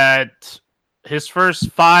that his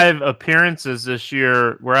first 5 appearances this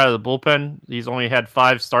year were out of the bullpen. He's only had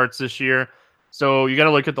 5 starts this year. So you got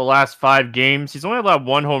to look at the last 5 games. He's only allowed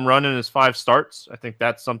 1 home run in his 5 starts. I think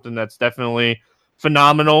that's something that's definitely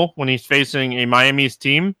phenomenal when he's facing a Miami's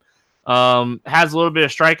team. Has a little bit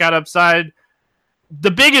of strikeout upside.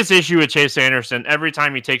 The biggest issue with Chase Anderson every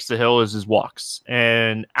time he takes the hill is his walks.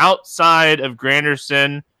 And outside of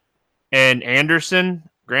Granderson and Anderson,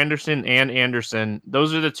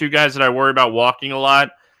 those are the 2 guys that I worry about walking a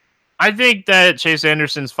lot. I think that Chase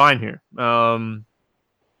Anderson's fine here.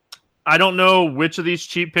 I don't know which of these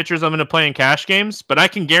cheap pitchers I'm going to play in cash games, but I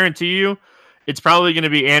can guarantee you it's probably going to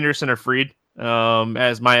be Anderson or Fried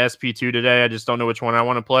as my SP2 today. I just don't know which one I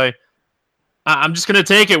want to play. I'm just going to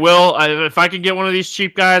take it, Will. If I can get one of these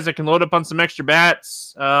cheap guys, I can load up on some extra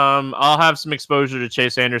bats. I'll have some exposure to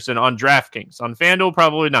Chase Anderson on DraftKings. On FanDuel,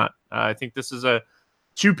 probably not. I think this is a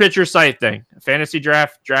 2-pitcher site thing. Fantasy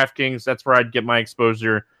DraftKings, that's where I'd get my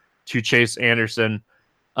exposure to Chase Anderson.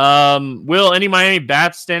 Will, any Miami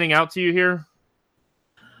bats standing out to you here?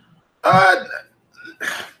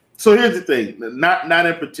 So here's the thing, not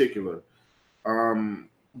in particular,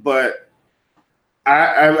 but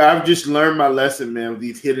I've just learned my lesson, man, with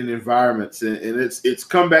these hidden environments, and it's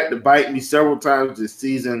come back to bite me several times this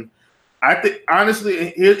season. I think,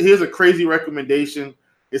 honestly, here's a crazy recommendation.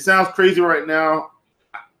 It sounds crazy right now.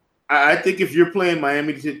 I think if you're playing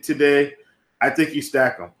Miami today, I think you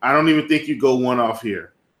stack them. I don't even think you go one off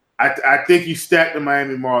here. I think you stack the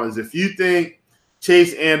Miami Marlins. If you think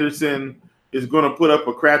Chase Anderson is going to put up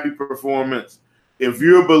a crappy performance, if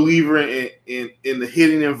you're a believer in the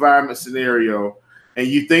hitting environment scenario, and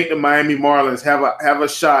you think the Miami Marlins have a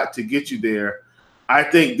shot to get you there, I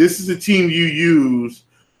think this is the team you use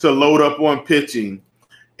to load up on pitching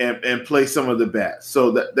and play some of the bats.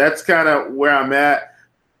 So that's kind of where I'm at.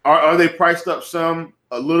 Are they priced up some?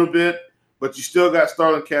 A little bit, but you still got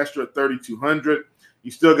Starlin Castro at $3,200. You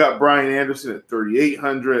still got Brian Anderson at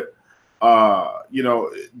 $3,800.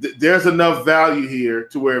 There's enough value here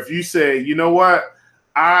to where if you say, you know what,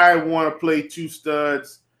 I want to play 2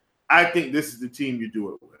 studs, I think this is the team you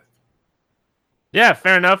do it with. Yeah,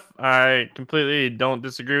 fair enough. I completely don't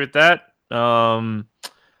disagree with that.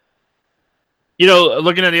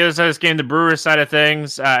 Looking at the other side of this game, the Brewers side of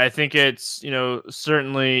things, I think it's,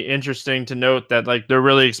 certainly interesting to note that they're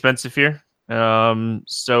really expensive here.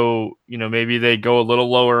 So, maybe they go a little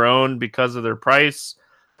lower owned because of their price.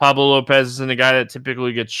 Pablo Lopez isn't a guy that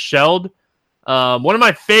typically gets shelled. One of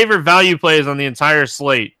my favorite value plays on the entire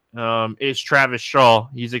slate is Travis Shaw.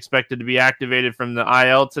 He's expected to be activated from the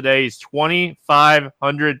IL today. He's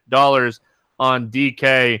 $2,500 on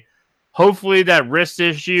DK. Hopefully that wrist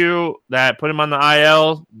issue that put him on the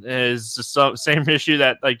IL is the same issue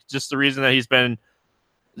that just the reason that he's been,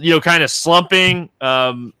 kind of slumping,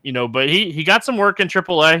 but he got some work in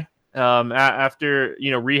AAA after,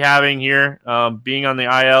 rehabbing here, being on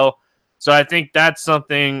the IL. So I think that's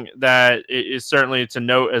something that is certainly to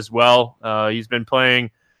note as well. He's been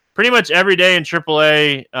playing pretty much every day in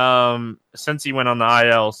AAA since he went on the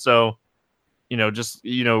IL. So,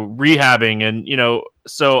 rehabbing and,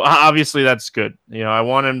 so obviously that's good. I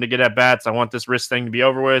want him to get at bats. I want this wrist thing to be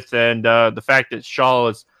over with. And the fact that Shaw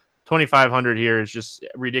is $2,500 here is just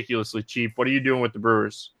ridiculously cheap. What are you doing with the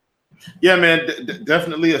Brewers? Yeah, man,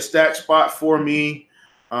 definitely a stack spot for me.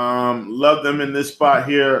 Love them in this spot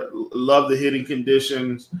here. Love the hitting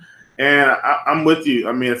conditions. And I'm with you.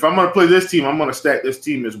 I mean, if I'm going to play this team, I'm going to stack this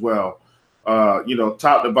team as well.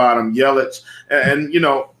 top to bottom, Yelich. And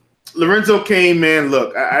Lorenzo Cain, man,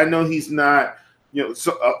 look, I know he's not,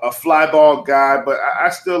 a fly ball guy, but I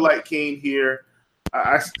still like Cain here.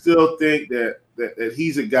 I still think that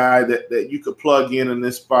he's a guy that you could plug in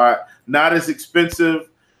this spot. Not as expensive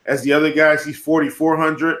as the other guys. He's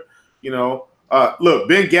 4,400. Look,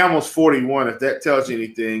 Ben Gamel's 41. If that tells you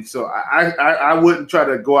anything, so I wouldn't try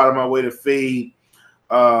to go out of my way to fade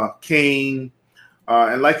Cain.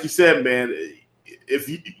 And like you said, man, if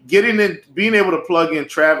you being able to plug in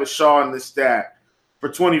Travis Shaw in this stack for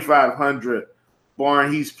 2,500,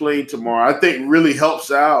 barring he's played tomorrow, I think really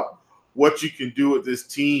helps out what you can do with this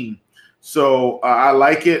team. So I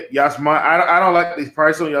like it. I don't like the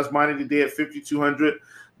price on Yasmani today at 5,200,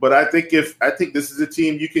 but I think this is a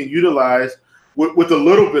team you can utilize with a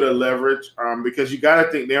little bit of leverage, because you got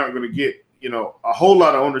to think they aren't going to get a whole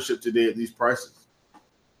lot of ownership today at these prices.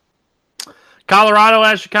 Colorado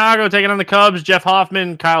at Chicago taking on the Cubs. Jeff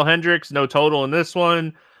Hoffman, Kyle Hendricks, no total in this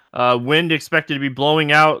one. Wind expected to be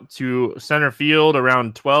blowing out to center field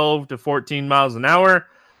around 12 to 14 miles an hour.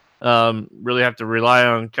 Really have to rely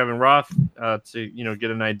on Kevin Roth to get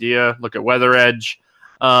an idea. Look at Weather Edge.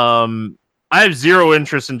 I have zero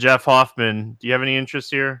interest in Jeff Hoffman. Do you have any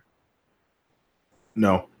interest here?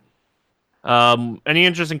 No. Any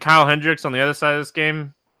interest in Kyle Hendricks on the other side of this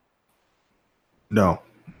game? No.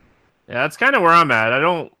 Yeah, that's kind of where I'm at. I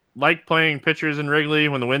don't like playing pitchers in Wrigley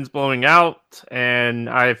when the wind's blowing out, and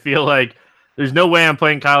I feel like there's no way I'm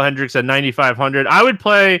playing Kyle Hendricks at 9,500. I would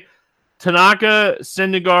play Tanaka,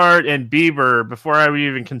 Syndergaard, and Bieber before I would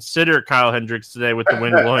even consider Kyle Hendricks today with the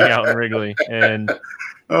wind blowing out in Wrigley. And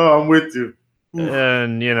I'm with you.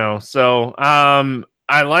 And so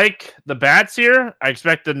I like the bats here. I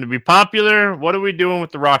expect them to be popular. What are we doing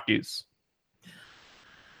with the Rockies?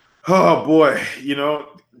 Oh boy,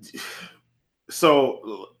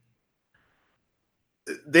 so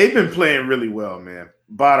they've been playing really well, man.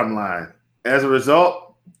 Bottom line, as a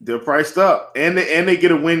result, they're priced up, and they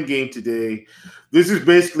get a win game today. This is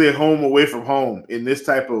basically a home away from home in this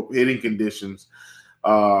type of hitting conditions.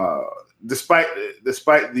 Despite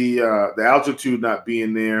the altitude not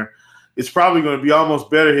being there, it's probably going to be almost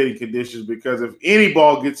better hitting conditions, because if any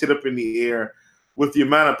ball gets hit up in the air with the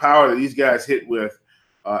amount of power that these guys hit with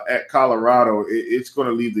at Colorado, it's going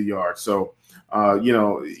to leave the yard. So, I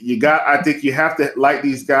think you have to like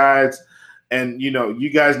these guys, and you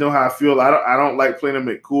guys know how I feel. I don't like playing them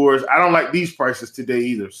at Coors. I don't like these prices today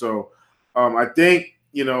either. So, I think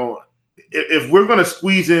if we're going to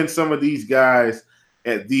squeeze in some of these guys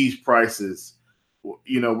at these prices,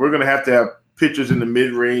 we're going to have pitchers in the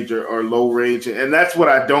mid range or low range, and that's what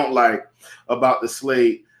I don't like about the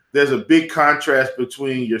slate. There's a big contrast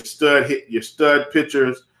between your stud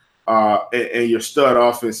pitchers and your stud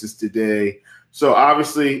offenses today. So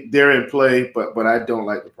obviously they're in play, but I don't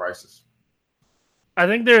like the prices. I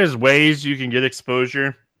think there's ways you can get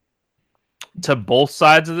exposure to both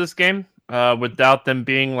sides of this game without them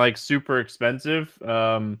being like super expensive.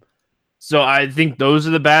 So I think those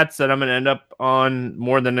are the bats that I'm going to end up on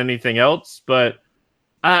more than anything else. But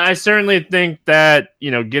I certainly think that,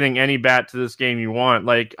 getting any bat to this game you want,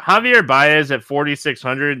 like Javier Baez at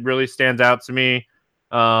 4,600 really stands out to me.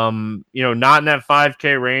 Not in that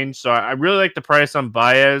 5K range. So I really like the price on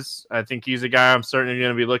Baez. I think he's a guy I'm certainly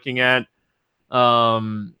going to be looking at.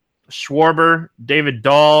 Schwarber, David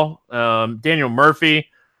Dahl, Daniel Murphy,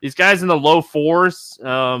 these guys in the low fours,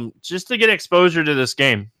 just to get exposure to this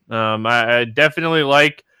game. I definitely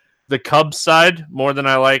like the Cubs side more than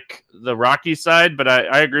I like the Rockies side, but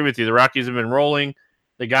I agree with you. The Rockies have been rolling.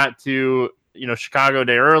 They got to, Chicago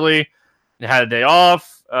day early. They had a day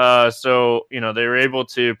off. So they were able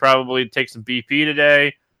to probably take some BP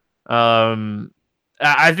today.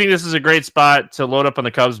 I think this is a great spot to load up on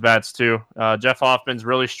the Cubs bats too. Jeff Hoffman's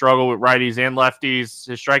really struggled with righties and lefties.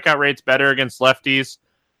 His strikeout rate's better against lefties.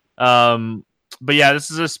 But yeah, this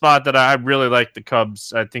is a spot that I really like the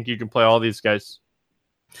Cubs. I think you can play all these guys.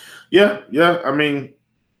 Yeah. I mean,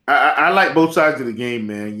 I like both sides of the game,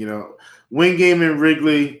 man. Win game in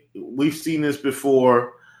Wrigley, we've seen this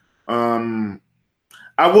before.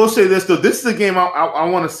 I will say this though: this is a game I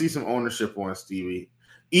want to see some ownership on, Stevie.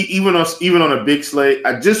 Even on a big slate,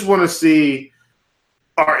 I just want to see,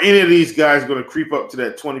 are any of these guys going to creep up to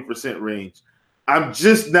that 20% range? I'm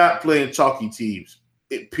just not playing chalky teams.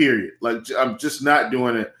 Period. Like, I'm just not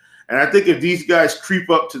doing it. And I think if these guys creep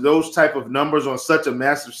up to those type of numbers on such a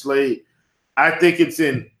massive slate, I think it's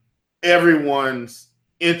in everyone's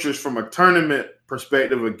interest from a tournament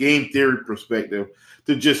perspective, a game theory perspective,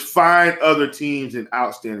 to just find other teams in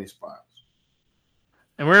outstanding spots.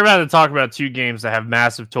 And we're about to talk about two games that have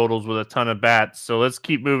massive totals with a ton of bats. So let's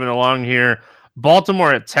keep moving along here.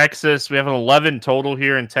 Baltimore at Texas. We have an 11 total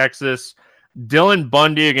here in Texas. Dylan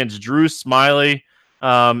Bundy against Drew Smyly.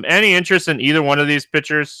 Any interest in either one of these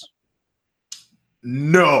pitchers?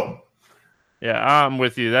 No. Yeah, I'm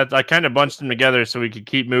with you. I kind of bunched them together so we could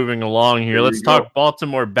keep moving along here. Let's talk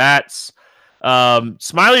Baltimore bats.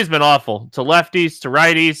 Smiley's been awful to lefties, to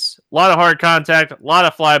righties. A lot of hard contact, a lot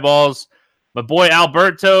of fly balls. My boy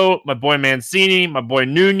Alberto, my boy Mancini, my boy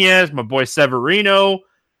Nunez, my boy Severino.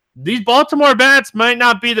 These Baltimore bats might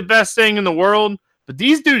not be the best thing in the world, but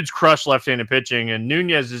these dudes crush left-handed pitching, and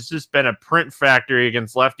Nunez has just been a print factory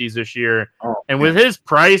against lefties this year. And with his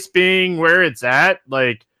price being where it's at,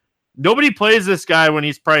 like, nobody plays this guy when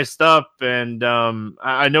he's priced up, and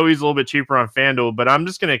I know he's a little bit cheaper on FanDuel, but I'm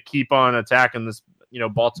just going to keep on attacking this,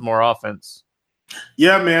 Baltimore offense.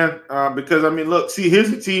 Yeah, man, because, look, see,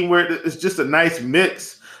 here's a team where it's just a nice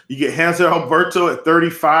mix. You get Hanser Alberto at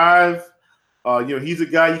 35. He's a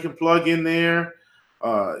guy you can plug in there.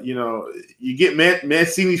 You get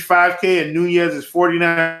Mancini's 5K and Nunez is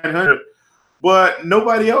 4,900. But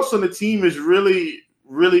nobody else on the team is really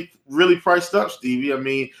priced up,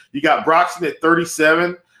 Stevie. You got Broxton at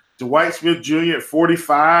 37, Dwight Smith Jr. at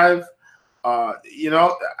 45. I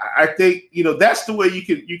think that's the way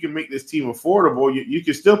you can make this team affordable. You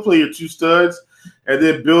can still play your two studs and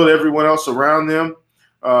then build everyone else around them.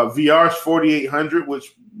 VR's 4,800,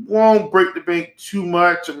 which won't break the bank too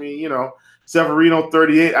much. Severino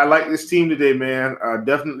 38. I like this team today, man. I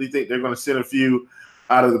definitely think they're going to send a few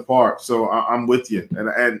out of the park. So I'm with you,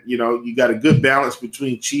 and you got a good balance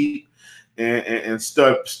between cheap and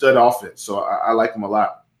stud offense. So I like them a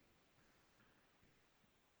lot.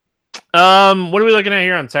 What are we looking at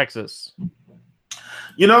here on Texas?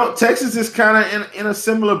 Texas is kind of in a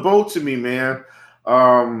similar boat to me, man.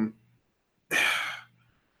 I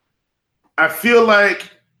feel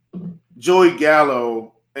like Joey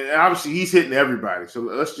Gallo, and obviously he's hitting everybody. So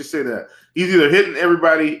let's just say that he's either hitting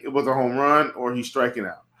everybody with a home run or he's striking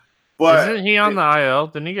out. But isn't he on the IL?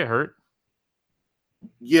 Didn't he get hurt?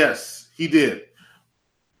 Yes, he did.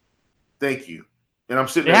 Thank you. And I'm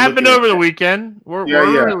sitting. It happened over the weekend.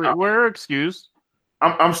 We're excused.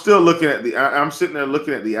 I'm still looking at I'm sitting there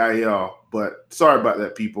looking at the IL, but sorry about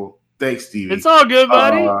that, people. Thanks, Stevie. It's all good,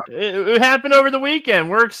 buddy. It happened over the weekend.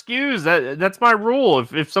 We're excused. That's my rule.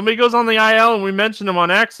 If somebody goes on the IL and we mention them on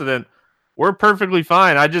accident, we're perfectly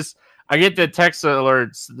fine. I get the text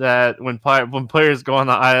alerts that when players go on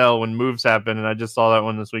the IL when moves happen, and I just saw that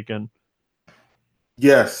one this weekend.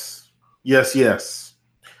 Yes.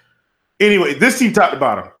 Anyway, this team top to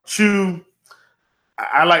bottom. Chu,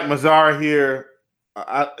 I like Mazara here.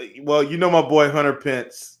 My boy Hunter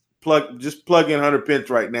Pence. Plug in Hunter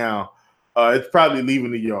Pence right now. It's probably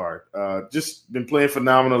leaving the yard. Just been playing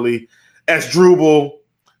phenomenally. Asdrubal,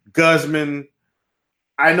 Guzman.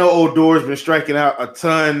 I know Odor's been striking out a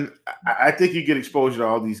ton. I think you get exposure to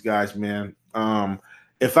all these guys, man.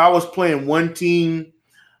 If I was playing one team,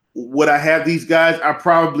 would I have these guys? I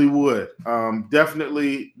probably would.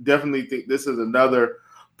 Definitely think this is another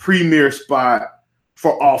premier spot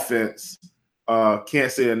for offense.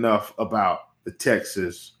 Can't say enough about the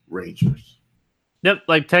Texas Rangers. Yep,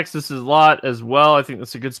 like Texas is a lot as well. I think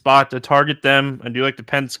that's a good spot to target them. I do like the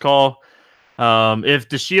Pence call. If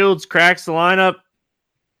DeShields cracks the lineup,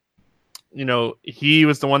 he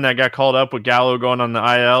was the one that got called up with Gallo going on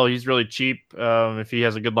the IL. He's really cheap if he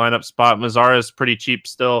has a good lineup spot. Mazara is pretty cheap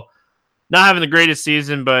still. Not having the greatest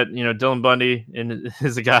season, but, Dylan Bundy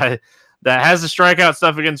is a guy that has the strikeout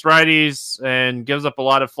stuff against righties and gives up a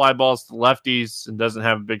lot of fly balls to lefties and doesn't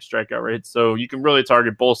have a big strikeout rate. So you can really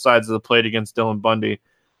target both sides of the plate against Dylan Bundy.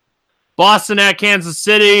 Boston at Kansas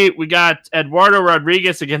City. We got Eduardo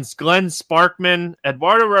Rodriguez against Glenn Sparkman.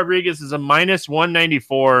 Eduardo Rodriguez is a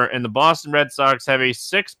 -194, and the Boston Red Sox have a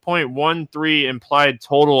 6.13 implied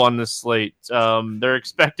total on this slate. They're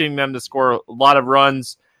expecting them to score a lot of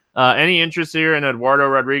runs. Any interest here in Eduardo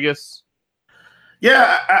Rodriguez?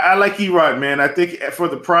 Yeah, I like Erod, man. I think for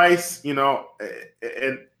the price, with the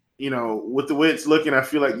way it's looking, I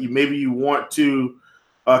feel like you want to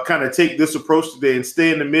kind of take this approach today and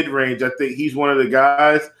stay in the mid-range. I think he's one of the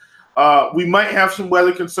guys. We might have some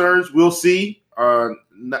weather concerns. We'll see.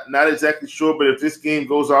 Not exactly sure, but if this game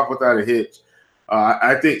goes off without a hitch,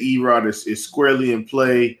 I think Erod is squarely in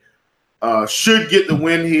play. Should get the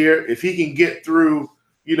win here. If he can get through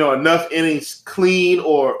enough innings clean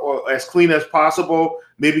or as clean as possible,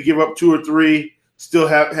 maybe give up 2 or 3, still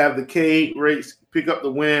have the K rates, pick up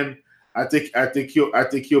the win. I think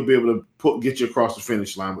he'll be able to get you across the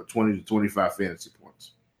finish line with 20 to 25 fantasy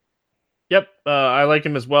points. Yep, I like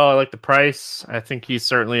him as well. I like the price. I think he's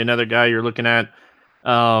certainly another guy you're looking at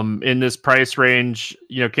in this price range.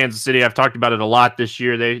 Kansas City, I've talked about it a lot this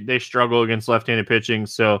year. They struggle against left-handed pitching,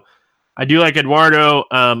 so I do like Eduardo.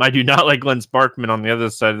 I do not like Glenn Sparkman on the other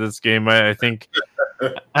side of this game. I think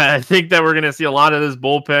that we're going to see a lot of this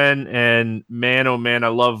bullpen, and man, oh man, I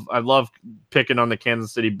love picking on the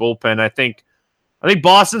Kansas City bullpen. I think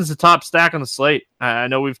Boston's the top stack on the slate. I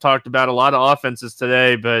know we've talked about a lot of offenses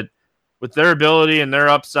today, but with their ability and their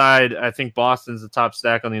upside, I think Boston's the top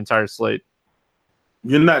stack on the entire slate.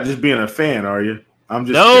 You're not just being a fan, are you? I'm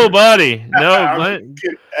just nobody. No,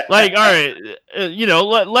 like, all right,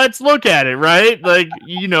 let's look at it, right? Like,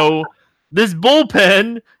 this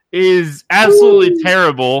bullpen is absolutely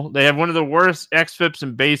terrible. They have one of the worst xFIPs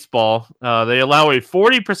in baseball. They allow a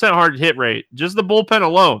 40% hard hit rate, just the bullpen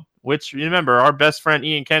alone, which, remember, our best friend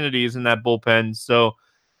Ian Kennedy is in that bullpen. So,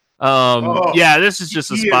 this is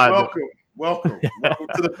just a spot. Welcome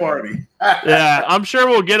to the party. Yeah, I'm sure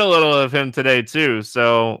we'll get a little of him today too.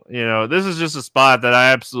 So, this is just a spot that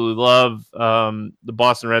I absolutely love. The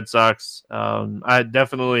Boston Red Sox. I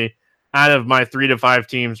definitely, out of my 3 to 5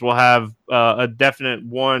 teams, will have a definite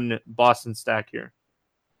one Boston stack here.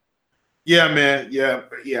 Yeah, man. Yeah.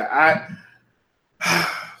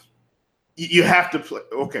 You have to play.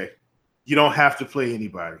 Okay, you don't have to play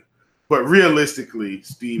anybody, but realistically,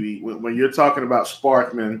 Stevie, when you're talking about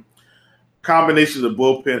Sparkman, combination of the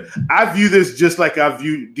bullpen, I view this just like I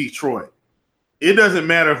view Detroit. It doesn't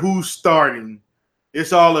matter who's starting;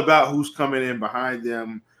 it's all about who's coming in behind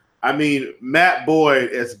them. I mean, Matt Boyd,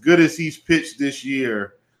 as good as he's pitched this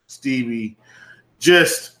year, Stevie,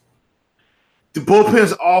 just the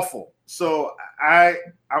bullpen's awful. So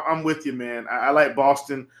I'm with you, man. I like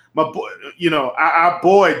Boston. My boy, our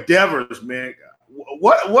boy Devers, man.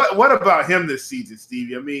 What about him this season,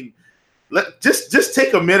 Stevie? I mean, just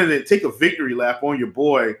take a minute and take a victory lap on your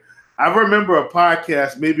boy. I remember a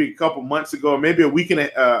podcast maybe a couple months ago, maybe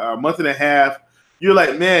a month and a half. You're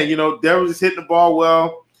like, man, Devers is hitting the ball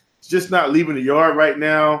well. It's just not leaving the yard right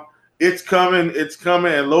now. It's coming,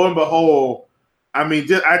 and lo and behold, I mean,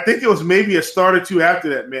 I think it was maybe a start or two after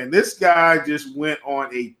that, man. This guy just went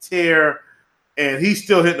on a tear, and he's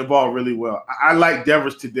still hitting the ball really well. I like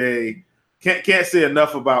Devers today. Can't say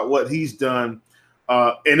enough about what he's done.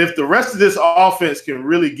 And if the rest of this offense can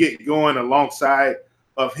really get going alongside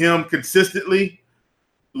of him consistently,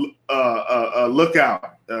 look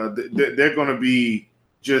out. They're going to be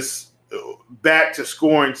just back to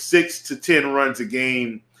scoring 6 to 10 runs a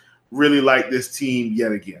game. Really like this team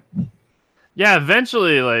yet again. Yeah,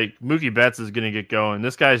 eventually, like, Mookie Betts is going to get going.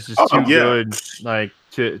 This guy's just too good, like,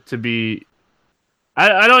 to be.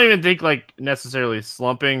 I don't even think, like, necessarily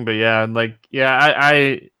slumping, but I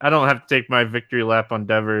don't have to take my victory lap on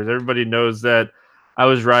Devers. Everybody knows that I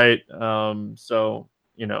was right. So,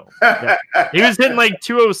 he was hitting like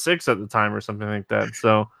 206 at the time or something like that.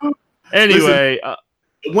 So, anyway.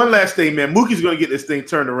 Listen, one last thing, man. Mookie's going to get this thing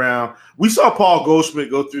turned around. We saw Paul Goldschmidt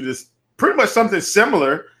go through this pretty much something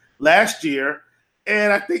similar last year,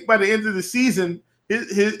 and I think by the end of the season,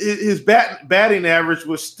 his batting average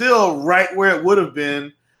was still right where it would have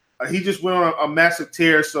been. He just went on a massive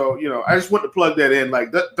tear. So, I just want to plug that in.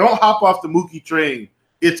 Like, don't hop off the Mookie train.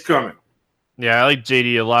 It's coming. Yeah, I like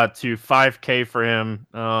JD a lot too. $5K for him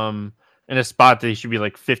in a spot that he should be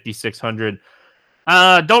like 5,600.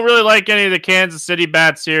 Don't really like any of the Kansas City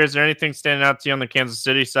bats here. Is there anything standing out to you on the Kansas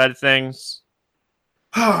City side of things?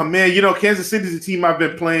 Oh, man, Kansas City's a team I've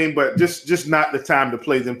been playing, but just not the time to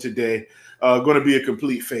play them today. Going to be a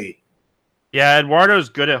complete fade. Yeah, Eduardo's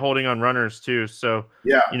good at holding on runners too. So,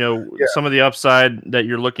 some of the upside that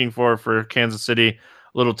you're looking for Kansas City, a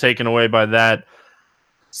little taken away by that.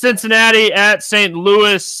 Cincinnati at St.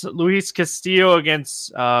 Louis. Luis Castillo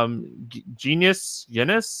against Guinness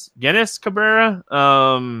Cabrera.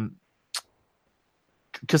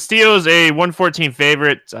 Castillo is a 114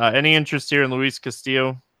 favorite. Any interest here in Luis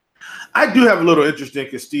Castillo? I do have a little interest in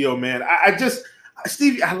Castillo, man.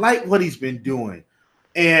 Stevie, I like what he's been doing.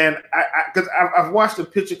 And because I've watched him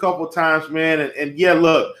pitch a couple of times, man. And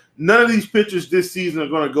look, none of these pitchers this season are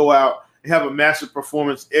going to go out and have a massive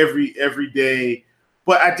performance every day.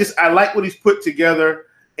 But I like what he's put together.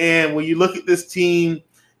 And when you look at this team,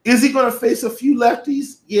 is he going to face a few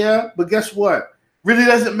lefties? Yeah, but guess what? Really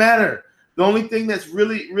doesn't matter. The only thing that's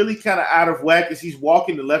really, really kind of out of whack is he's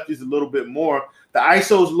walking the lefties a little bit more. The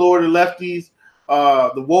ISO's lower the lefties.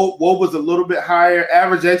 The WOBA was a little bit higher.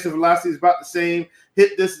 Average exit velocity is about the same.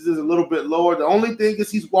 Hit distance is a little bit lower. The only thing is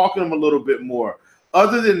he's walking them a little bit more.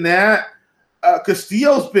 Other than that,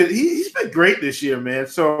 Castillo's been great this year, man.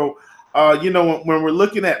 So, when we're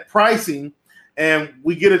looking at pricing and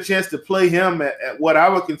we get a chance to play him at what I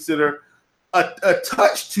would consider a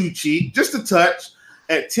touch too cheap, just a touch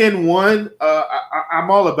at 10-1. I'm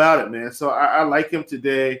all about it, man. So I like him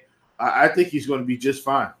today. I think he's going to be just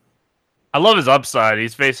fine. I love his upside.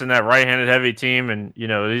 He's facing that right-handed heavy team, and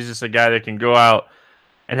he's just a guy that can go out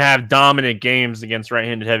and have dominant games against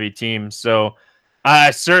right-handed heavy teams. So I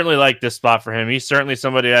certainly like this spot for him. He's certainly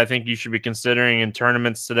somebody I think you should be considering in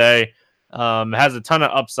tournaments today. Has a ton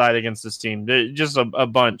of upside against this team, just a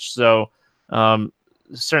bunch. So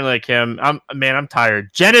certainly like him. I'm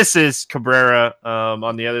tired. Genesis Cabrera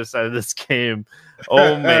on the other side of this game.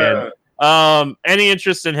 Oh man. Any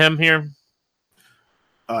interest in him here?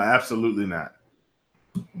 Absolutely not.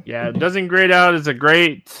 Yeah, doesn't grade out as a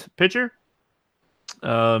great pitcher.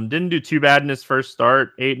 Didn't do too bad in his first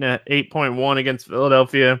start. 8.1 against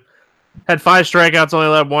Philadelphia. Had 5 strikeouts, only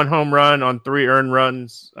allowed 1 home run on 3 earned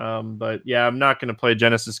runs. But yeah, I'm not going to play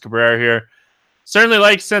Genesis Cabrera here. Certainly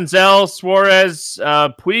like Senzel, Suarez.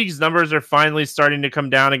 Puig's numbers are finally starting to come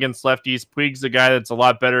down against lefties. Puig's the guy that's a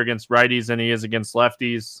lot better against righties than he is against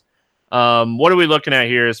lefties. What are we looking at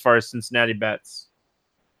here as far as Cincinnati bets?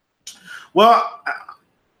 Well,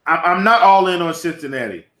 I'm not all in on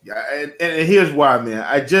Cincinnati. And here's why,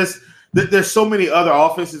 man. There's so many other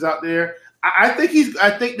offenses out there. I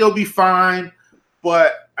think they'll be fine,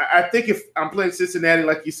 but I think if I'm playing Cincinnati,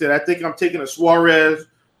 like you said, I think I'm taking a Suarez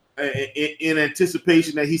in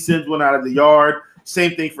anticipation that he sends one out of the yard.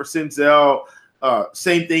 Same thing for Senzel.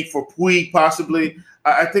 Same thing for Puig, possibly.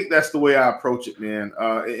 I think that's the way I approach it, man.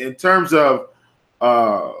 In terms of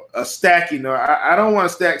a stacking, I don't want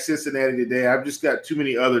to stack Cincinnati today. I've just got too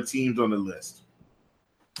many other teams on the list.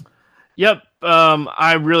 Yep.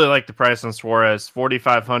 I really like the price on Suarez.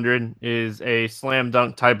 4,500 is a slam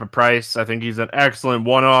dunk type of price. I think he's an excellent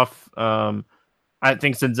one-off. I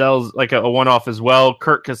think Senzel's like a one-off as well.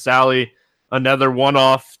 Kurt Casale, another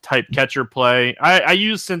one-off type catcher play. I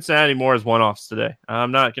use Cincinnati more as one-offs today.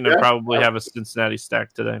 I'm not going to probably have a Cincinnati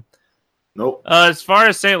stack today. Nope. As far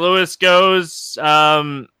as St. Louis goes,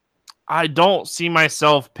 I don't see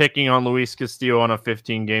myself picking on Luis Castillo on a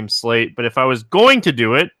 15-game slate, but if I was going to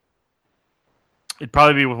do it, it'd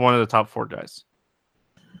probably be with one of the top 4 guys.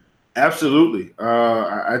 Absolutely.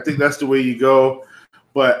 I think that's the way you go.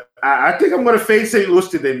 But I think I'm going to face St. Louis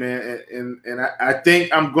today, man. And I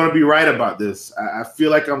think I'm going to be right about this. I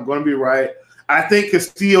feel like I'm going to be right. I think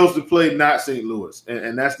Castillo's the play, not St. Louis.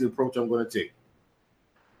 And that's the approach I'm going to take.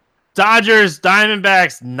 Dodgers,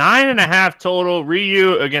 Diamondbacks, 9.5 total.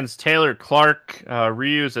 Ryu against Taylor Clark.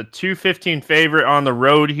 Ryu is a 215 favorite on the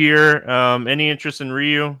road here. Any interest in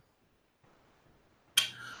Ryu?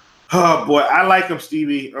 Oh, boy. I like him,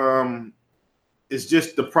 Stevie. It's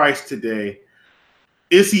just the price today.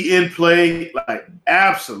 Is he in play? Like,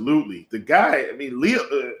 absolutely. The guy,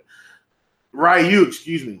 Ryu,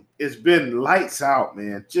 it's been lights out,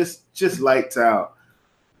 man. Just lights out.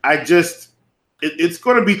 It's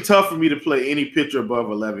going to be tough for me to play any pitcher above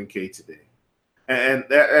 11K today. And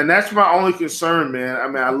that's my only concern,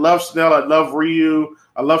 man. I love Snell. I love Ryu.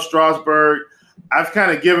 I love Strasburg. I've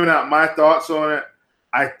kind of given out my thoughts on it.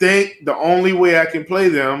 I think the only way I can play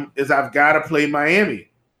them is I've got to play Miami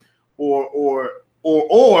or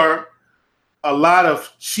a lot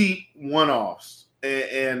of cheap one-offs.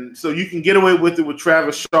 And so you can get away with it with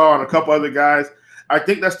Travis Shaw and a couple other guys. I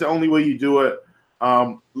think that's the only way you do it.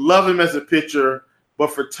 Love him as a pitcher,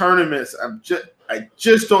 but for tournaments, I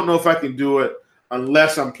just don't know if I can do it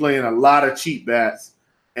unless I'm playing a lot of cheap bats,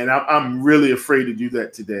 and I'm really afraid to do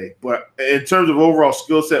that today. But in terms of overall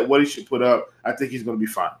skill set, what he should put up, I think he's going to be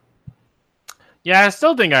fine. Yeah, I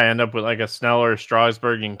still think I end up with like a Snell or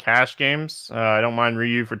Strasburg in cash games. I don't mind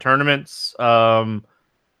Ryu for tournaments. My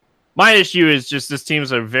issue is just this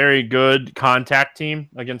team's a very good contact team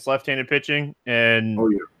against left-handed pitching, and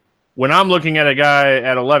when I'm looking at a guy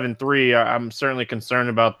at 11.3, I'm certainly concerned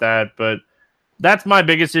about that, but that's my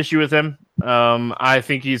biggest issue with him. I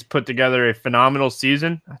think he's put together a phenomenal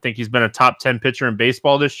season. I think he's been a top 10 pitcher in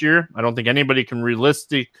baseball this year. I don't think anybody can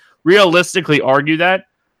realistically argue that.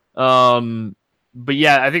 But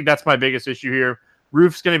yeah, I think that's my biggest issue here.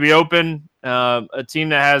 Roof's going to be open, a team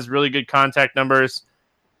that has really good contact numbers.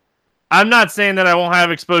 I'm not saying that I won't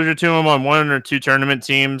have exposure to him on 1 or 2 tournament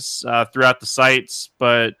teams throughout the sites,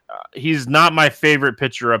 but he's not my favorite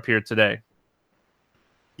pitcher up here today.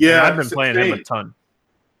 Yeah, and I've been playing him a ton.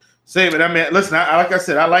 Same, and listen, like I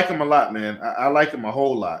said, I like him a lot, man. I like him a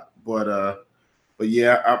whole lot, but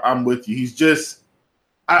yeah, I'm with you. He's just,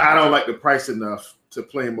 I don't like the price enough to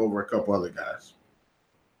play him over a couple other guys.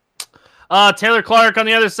 Taylor Clark on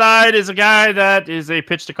the other side is a guy that is a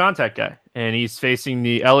pitch to contact guy, and he's facing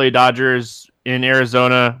the LA Dodgers in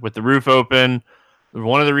Arizona with the roof open.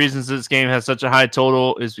 One of the reasons this game has such a high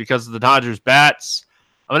total is because of the Dodgers bats.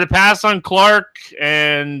 I'm going to pass on Clark,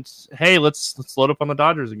 and hey, let's load up on the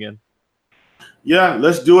Dodgers again. Yeah,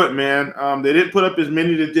 let's do it, man. They didn't put up as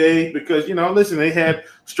many today because, listen, they had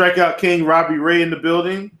strikeout king Robbie Ray in the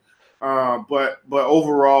building. But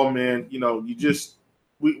overall, man, we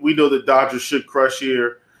know the Dodgers should crush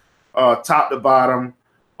here, top to bottom.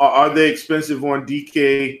 Are they expensive on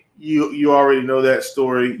DK? You already know that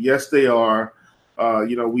story. Yes, they are.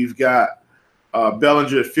 We've got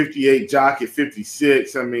Bellinger at 58, Jock at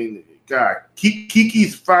 56. I mean, God,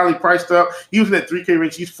 Kiki's finally priced up. He was in that 3K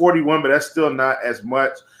range. He's 41, but that's still not as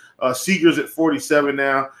much. Seager's at 47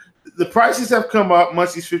 now. The prices have come up.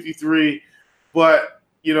 Muncy's 53, but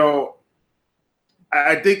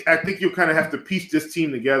I think you'll kind of have to piece this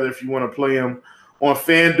team together if you want to play them on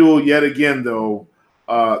FanDuel. Yet again, though,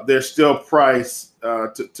 they're still priced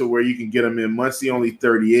to where you can get them in. Muncy only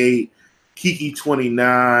 38, Kiki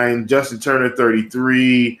 29, Justin Turner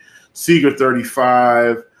 33, Seager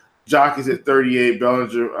 35. Jock is at 38,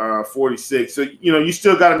 Bellinger 46. So, you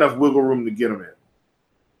still got enough wiggle room to get them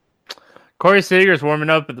in. Corey Seager's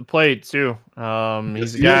warming up at the plate, too.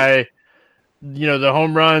 He's a guy, the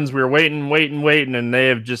home runs, we were waiting, and they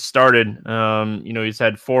have just started. He's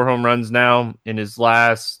had 4 home runs now in his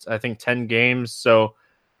last, I think, 10 games. So,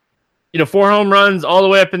 4 home runs all the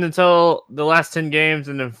way up until the last 10 games,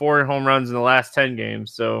 and then 4 home runs in the last 10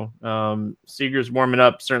 games. So Seager's warming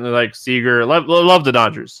up. Certainly like Seager. Love the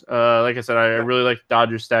Dodgers. Like I said, I really like the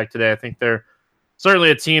Dodgers stack today. I think they're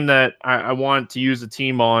certainly a team that I want to use a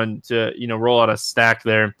team on to, roll out a stack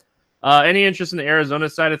there. Any interest in the Arizona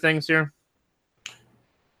side of things here?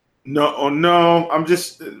 No. I'm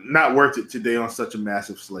just not worth it today on such a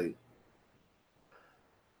massive slate.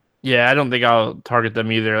 Yeah, I don't think I'll target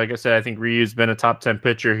them either. Like I said, I think Ryu's been a top 10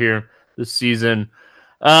 pitcher here this season.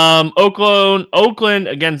 Oakland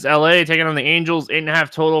against LA, taking on the Angels,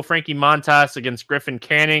 8.5 total. Frankie Montas against Griffin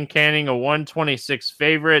Canning. Canning, a 126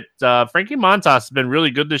 favorite. Frankie Montas has been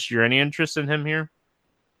really good this year. Any interest in him here?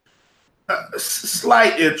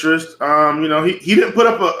 Slight interest. He didn't put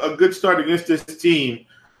up a good start against this team.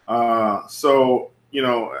 Listen,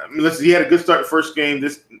 he had a good start the first game.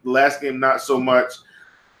 This last game, not so much.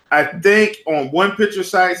 I think on one pitcher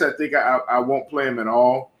sites, I think I won't play him at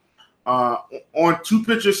all. On 2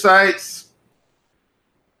 pitcher sites,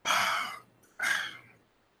 I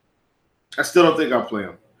still don't think I'll play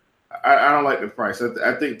him. I don't like the price.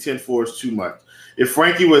 I think 10-4 is too much. If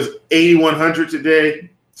Frankie was 8,100 today,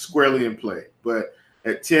 squarely in play. But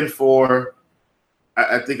at 10-4,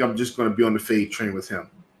 I think I'm just going to be on the fade train with him.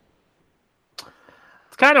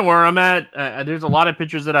 Kind of where I'm at. There's a lot of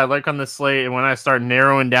pitchers that I like on this slate, and when I start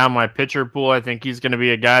narrowing down my pitcher pool, I think he's going to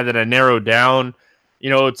be a guy that I narrow down.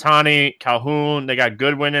 Ohtani, Calhoun, they got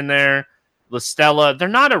Goodwin in there, La Stella. They're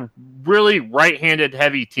not a really right-handed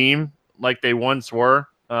heavy team like they once were.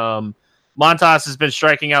 Montas has been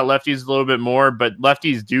striking out lefties a little bit more, but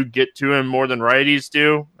lefties do get to him more than righties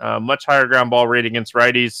do. Much higher ground ball rate against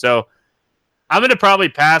righties, so I'm going to probably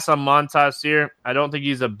pass on Montas here. I don't think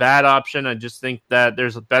he's a bad option. I just think that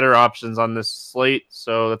there's better options on this slate,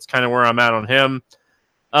 so that's kind of where I'm at on him.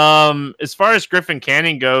 As far as Griffin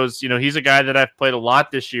Canning goes, he's a guy that I've played a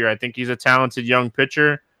lot this year. I think he's a talented young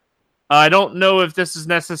pitcher. I don't know if this is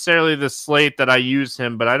necessarily the slate that I use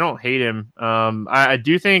him, but I don't hate him. I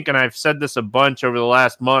do think, and I've said this a bunch over the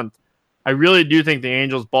last month, I really do think the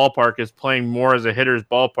Angels ballpark is playing more as a hitter's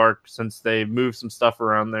ballpark since they've moved some stuff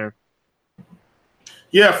around there.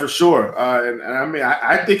 Yeah, for sure. And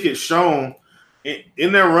I think it's shown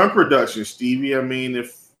in their run production, Stevie. I mean,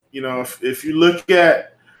 if you look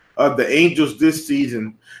at the Angels this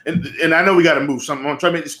season, and I know we got to move something. I'm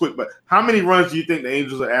trying to make this quick, but how many runs do you think the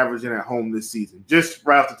Angels are averaging at home this season? Just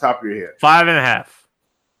right off the top of your head. 5.5.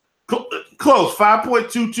 Close,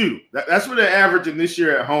 5.22. That's what they're averaging this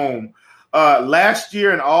year at home. Last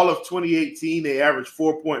year in all of 2018, they averaged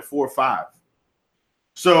 4.45.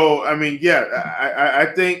 So, I mean, yeah, I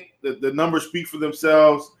think the numbers speak for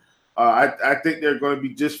themselves. I think they're going to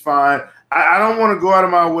be just fine. I don't want to go out of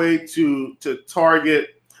my way to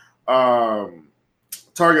target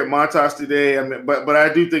Montas today. I mean, but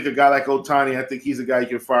I do think a guy like Ohtani, I think he's a guy you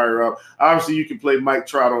can fire up. Obviously, you can play Mike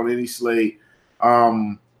Trout on any slate.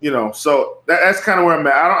 So that's kind of where I'm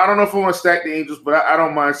at. I don't know if I want to stack the Angels, but I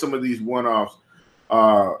don't mind some of these one-offs.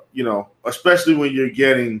 Especially when you're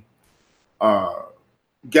getting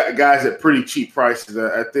guys at pretty cheap prices.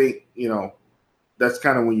 I think that's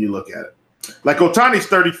kind of when you look at it. Like Ohtani's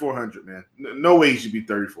 3,400, man. No way he should be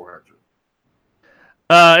 3,400.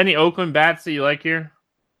 Any Oakland bats that you like here?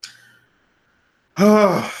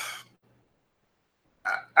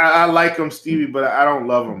 I like him, Stevie, but I don't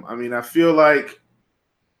love him. I mean, I feel like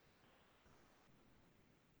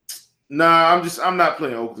I'm not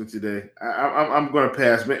playing Oakland today. I'm going to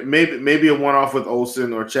pass. Maybe a one-off with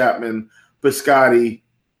Olsen or Chapman, Piscotty,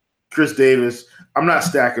 Chris Davis. I'm not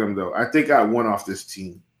stacking them though. I think I won off this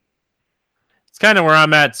team. It's kind of where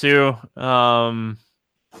I'm at too.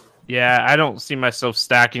 Yeah, I don't see myself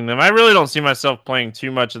stacking them. I really don't see myself playing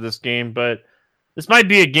too much of this game, but this might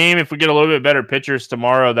be a game if we get a little bit better pitchers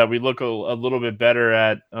tomorrow that we look a little bit better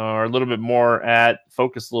at, or a little bit more at,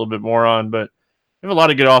 focus a little bit more on. But we have a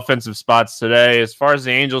lot of good offensive spots today. As far as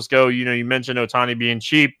the Angels go, you mentioned Ohtani being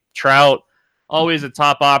cheap, Trout always a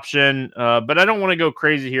top option, but I don't want to go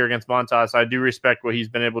crazy here against Montas. I do respect what he's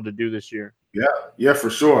been able to do this year. Yeah, for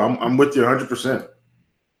sure. I'm with you 100%.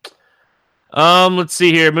 Let's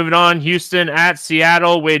see here. Moving on, Houston at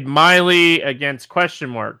Seattle. Wade Miley against question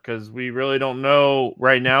mark, because we really don't know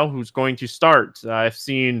right now who's going to start. I've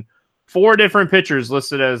seen 4 different pitchers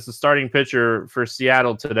listed as the starting pitcher for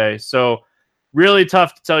Seattle today. So really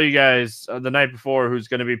tough to tell you guys the night before who's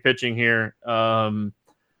going to be pitching here.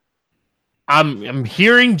 I'm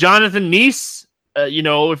hearing Jonathan Neese.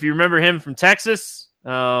 If you remember him from Texas,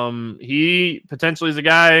 he potentially is a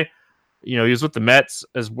guy. He was with the Mets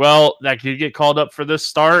as well that could get called up for this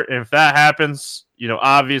start. And if that happens,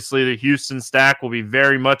 obviously the Houston stack will be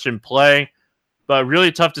very much in play, but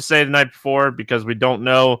really tough to say the night before because we don't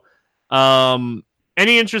know.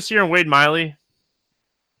 Any interest here in Wade Miley?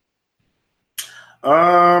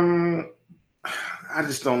 I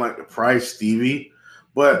just don't like the price, Stevie.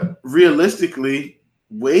 But realistically,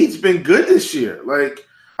 Wade's been good this year. Like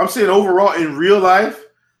I'm saying overall in real life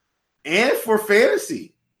and for fantasy.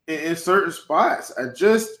 In certain spots, I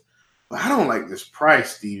don't like this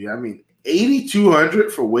price, Stevie. I mean,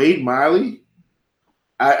 $8,200 for Wade Miley.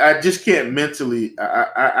 I just can't mentally.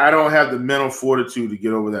 I don't have the mental fortitude to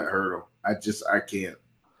get over that hurdle. I can't.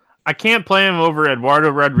 I can't play him over Eduardo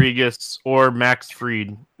Rodriguez or Max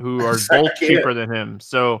Fried, who are both cheaper than him.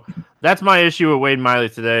 So that's my issue with Wade Miley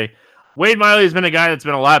today. Wade Miley has been a guy that's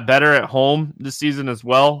been a lot better at home this season as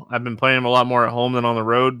well. I've been playing him a lot more at home than on the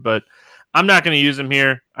road, but I'm not going to use him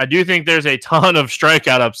here. I do think there's a ton of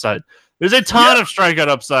strikeout upside. There's a ton of strikeout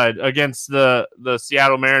upside against the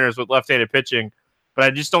Seattle Mariners with left-handed pitching, but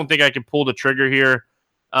I just don't think I can pull the trigger here.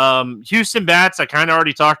 Houston bats, I kind of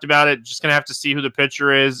already talked about it. Just going to have to see who the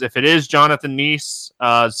pitcher is. If it is Jonathan Neese,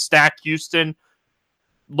 stack Houston.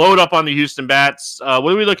 Load up on the Houston bats.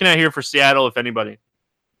 What are we looking at here for Seattle, if anybody?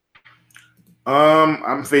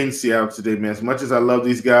 I'm fading Seattle today, man. As much as I love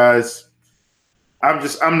these guys,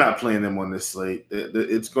 I'm not playing them on this slate.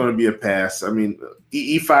 It's going to be a pass. I mean,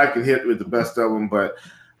 E5 can hit with the best of them, but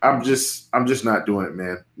I'm just not doing it,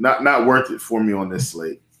 man. Not worth it for me on this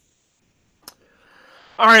slate.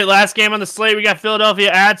 All right, last game on the slate. We got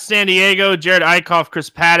Philadelphia at San Diego. Jared Eichhoff, Chris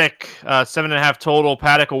Paddock, 7.5 total.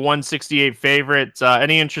 Paddock a 168 favorite.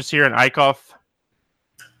 Any interest here in Eichhoff?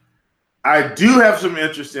 I do have some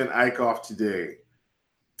interest in Eichhoff today.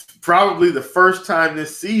 Probably the first time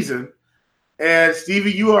this season. And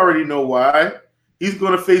Stevie, you already know why. He's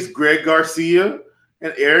going to face Greg Garcia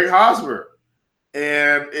and Eric Hosmer.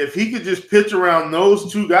 And if he could just pitch around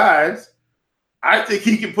those two guys, I think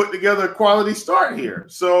he can put together a quality start here.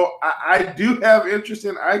 So I do have interest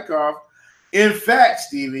in Eichhoff. In fact,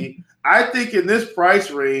 Stevie, I think in this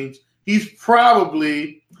price range, he's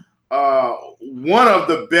probably one of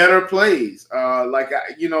the better plays.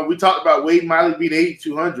 We talked about Wade Miley being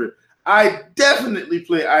 8,200. I definitely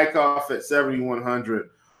play Eichhoff at 7,100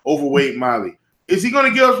 over Wade Miley. Is he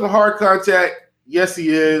going to give us some hard contact? Yes, he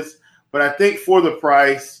is. But I think for the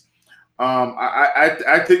price,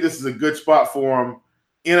 I think this is a good spot for him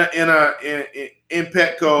in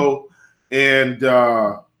Petco, and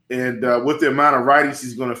with the amount of righties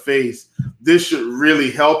he's going to face, this should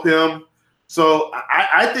really help him. So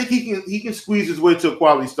I think he can squeeze his way to a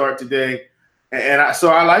quality start today, so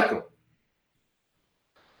I like him.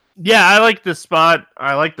 Yeah, I like this spot.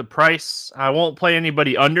 I like the price. I won't play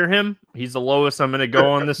anybody under him. He's the lowest I'm going to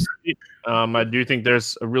go on this. I do think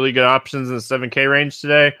there's a really good options in the 7K range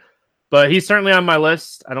today, but he's certainly on my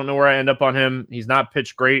list. I don't know where I end up on him. He's not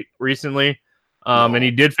pitched great recently, and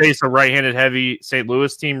he did face a right-handed heavy St.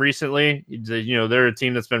 Louis team recently. They're a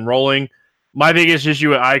team that's been rolling. My biggest issue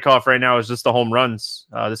with Eichhoff right now is just the home runs.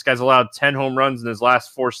 This guy's allowed 10 home runs in his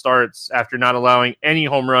last 4 starts after not allowing any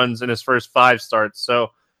home runs in his first 5 starts. So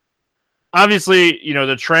obviously,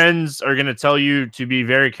 the trends are going to tell you to be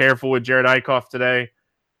very careful with Jared Eichhoff today.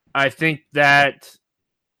 I think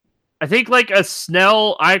like a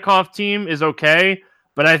Snell Eichhoff team is okay,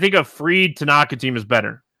 but I think a Fried Tanaka team is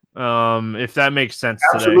better. If that makes sense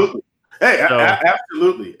today. Hey,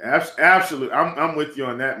 absolutely. Absolutely. I'm with you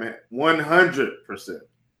on that, man. 100%.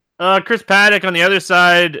 Chris Paddock on the other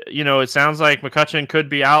side, it sounds like McCutchen could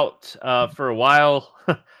be out for a while.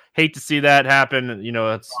 Hate to see that happen.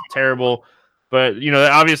 That's terrible. But,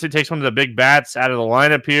 that obviously takes one of the big bats out of the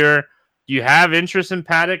lineup here. Do you have interest in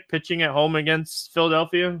Paddock pitching at home against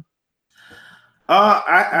Philadelphia?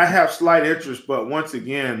 I have slight interest, but once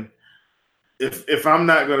again, if I'm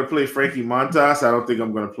not going to play Frankie Montas, I don't think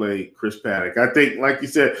I'm going to play Chris Paddock. I think, like you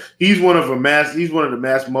said, he's one of the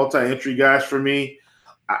mass multi-entry guys for me.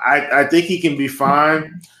 I think he can be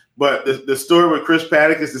fine, but the story with Chris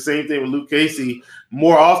Paddock is the same thing with Luke Casey.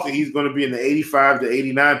 More often, he's going to be in the 85 to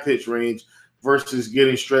 89 pitch range versus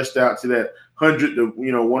getting stretched out to that 100 to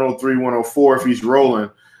 103, 104 if he's rolling.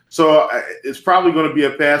 So it's probably going to be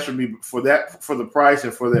a pass for me for the price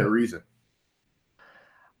and for that reason.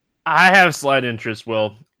 I have slight interest,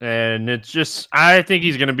 Will, and it's just I think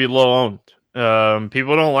he's going to be low owned.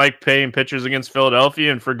 People don't like paying pitchers against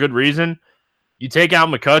Philadelphia, and for good reason. You take out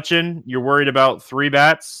McCutchen, you're worried about three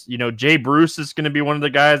bats. Jay Bruce is going to be one of the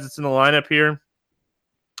guys that's in the lineup here.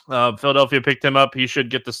 Philadelphia picked him up. He should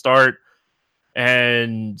get the start.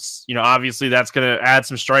 And, obviously that's going to add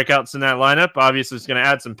some strikeouts in that lineup. Obviously it's going to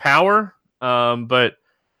add some power. But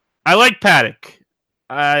I like Paddock.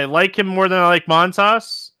 I like him more than I like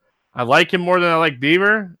Montas. I like him more than I like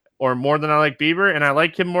Bieber, and I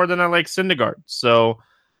like him more than I like Syndergaard. So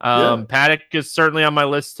Paddock is certainly on my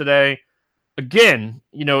list today. Again,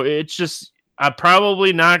 it's just I'm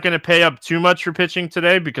probably not going to pay up too much for pitching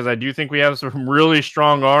today because I do think we have some really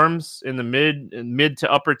strong arms in the mid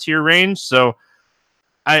to upper tier range. So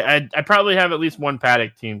I probably have at least one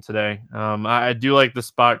Paddock team today. I do like the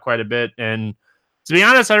spot quite a bit. And to be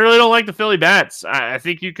honest, I really don't like the Philly bats. I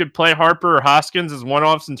think you could play Harper or Hoskins as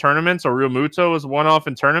one-offs in tournaments or Real Muto as one-off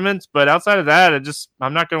in tournaments. But outside of that,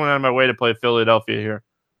 I'm not going out of my way to play Philadelphia here.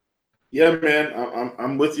 Yeah, man,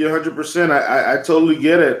 I'm with you 100%. I totally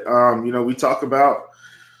get it. We talk about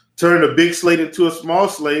turning a big slate into a small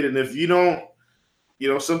slate, and if you don't,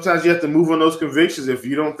 sometimes you have to move on those convictions. If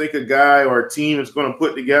you don't think a guy or a team is going to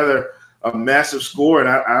put together a massive score, and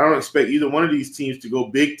I don't expect either one of these teams to go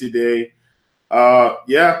big today.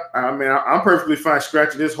 I'm perfectly fine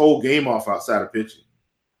scratching this whole game off outside of pitching.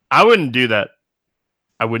 I wouldn't do that.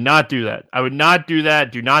 I would not do that. I would not do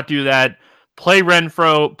that. Do not do that. Play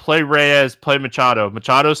Renfroe, play Reyes, play Machado.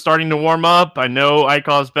 Machado's starting to warm up. I know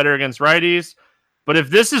Eichhoff's better against righties. But if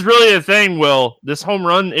this is really a thing, Will, this home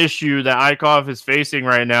run issue that Eichhoff is facing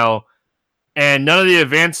right now, and none of the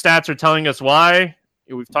advanced stats are telling us why,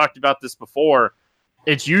 we've talked about this before,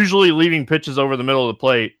 it's usually leaving pitches over the middle of the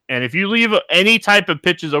plate. And if you leave any type of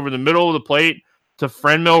pitches over the middle of the plate to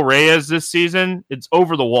Franmil Reyes this season, it's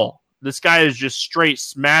over the wall. This guy is just straight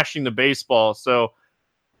smashing the baseball. So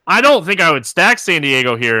I don't think I would stack San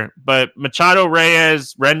Diego here, but Machado,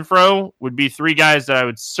 Reyes, Renfroe would be three guys that I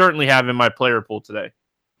would certainly have in my player pool today.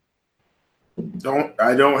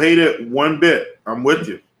 I don't hate it one bit. I'm with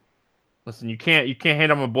you. Listen, you can't hate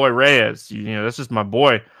on my boy Reyes. That's just my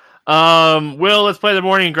boy. Will, let's play the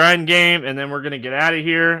morning grind game, and then we're gonna get out of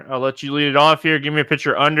here. I'll let you lead it off here. Give me a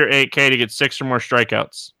pitcher under 8K to get 6 or more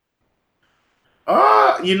strikeouts.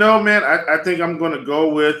 Man, I think I'm gonna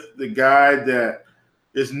go with the guy that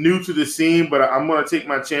is new to the scene, but I'm going to take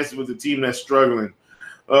my chances with the team that's struggling.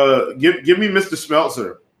 Give me Mr.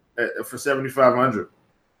 Smeltzer for 7,500.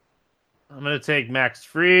 I'm going to take Max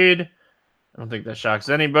Fried. I don't think that shocks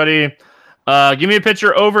anybody. Give me a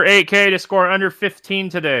pitcher over 8K to score under 15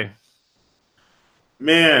 today.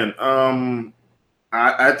 Man,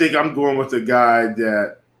 I think I'm going with a guy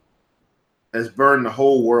that has burned the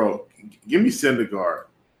whole world. Give me Syndergaard.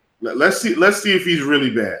 Let's see if he's really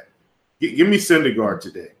bad. Give me Syndergaard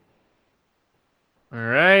today. All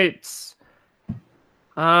right.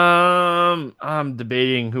 I'm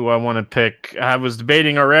debating who I want to pick. I was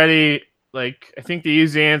debating already. I think the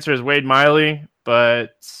easy answer is Wade Miley,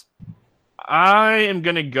 but I am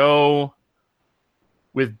going to go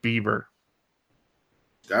with Bieber.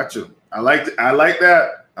 Gotcha. I like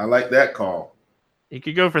that. I like that call. He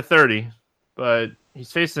could go for 30, but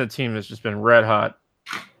he's facing a team that's just been red hot.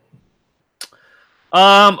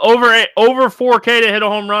 Over 4K to hit a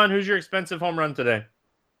home run. Who's your expensive home run today?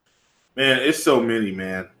 Man, it's so many,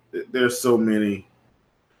 man. There's so many.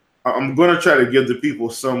 I'm going to try to give the people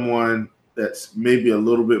someone that's maybe a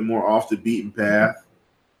little bit more off the beaten path.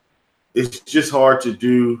 It's just hard to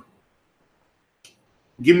do.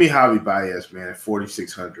 Give me Javi Baez, man, at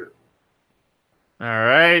 4,600. All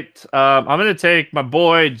right. I'm going to take my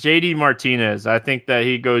boy, JD Martinez. I think that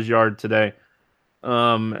he goes yard today.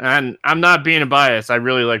 And I'm not being a bias. I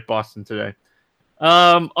really like Boston today.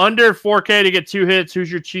 Under 4K to get 2 hits.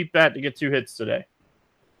 Who's your cheap bet to get 2 hits today?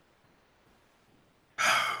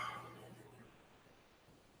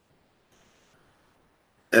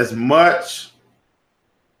 As much,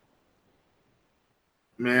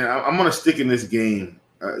 man, I'm going to stick in this game.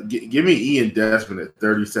 Give me Ian Desmond at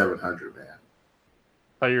 3,700, man. I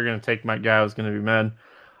thought you were going to take my guy. I was going to be mad.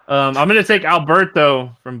 I'm going to take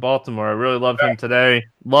Alberto from Baltimore. I really love him today.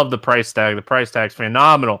 Love the price tag. The price tag's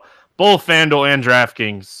phenomenal. Both FanDuel and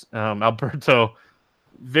DraftKings. Alberto,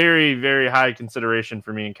 very, very high consideration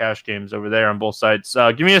for me in cash games over there on both sides.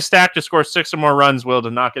 Give me a stack to score 6 or more runs, Will, to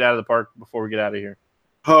knock it out of the park before we get out of here.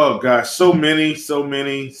 Oh, gosh. So many. Give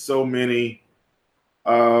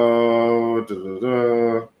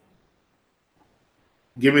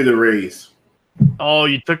me the Rays. Oh,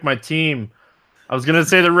 you took my team. I was going to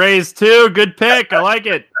say the Rays, too. Good pick. I like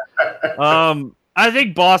it. I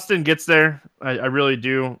think Boston gets there. I really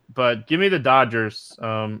do. But give me the Dodgers.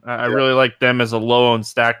 I really like them as a low-owned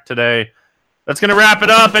stack today. That's going to wrap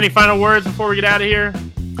it up. Any final words before we get out of here?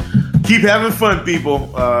 Keep having fun,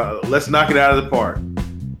 people. Let's knock it out of the park.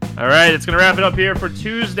 All right, it's going to wrap it up here for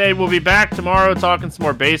Tuesday. We'll be back tomorrow talking some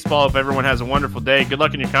more baseball. If everyone has a wonderful day, good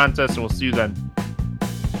luck in your contest, and we'll see you then.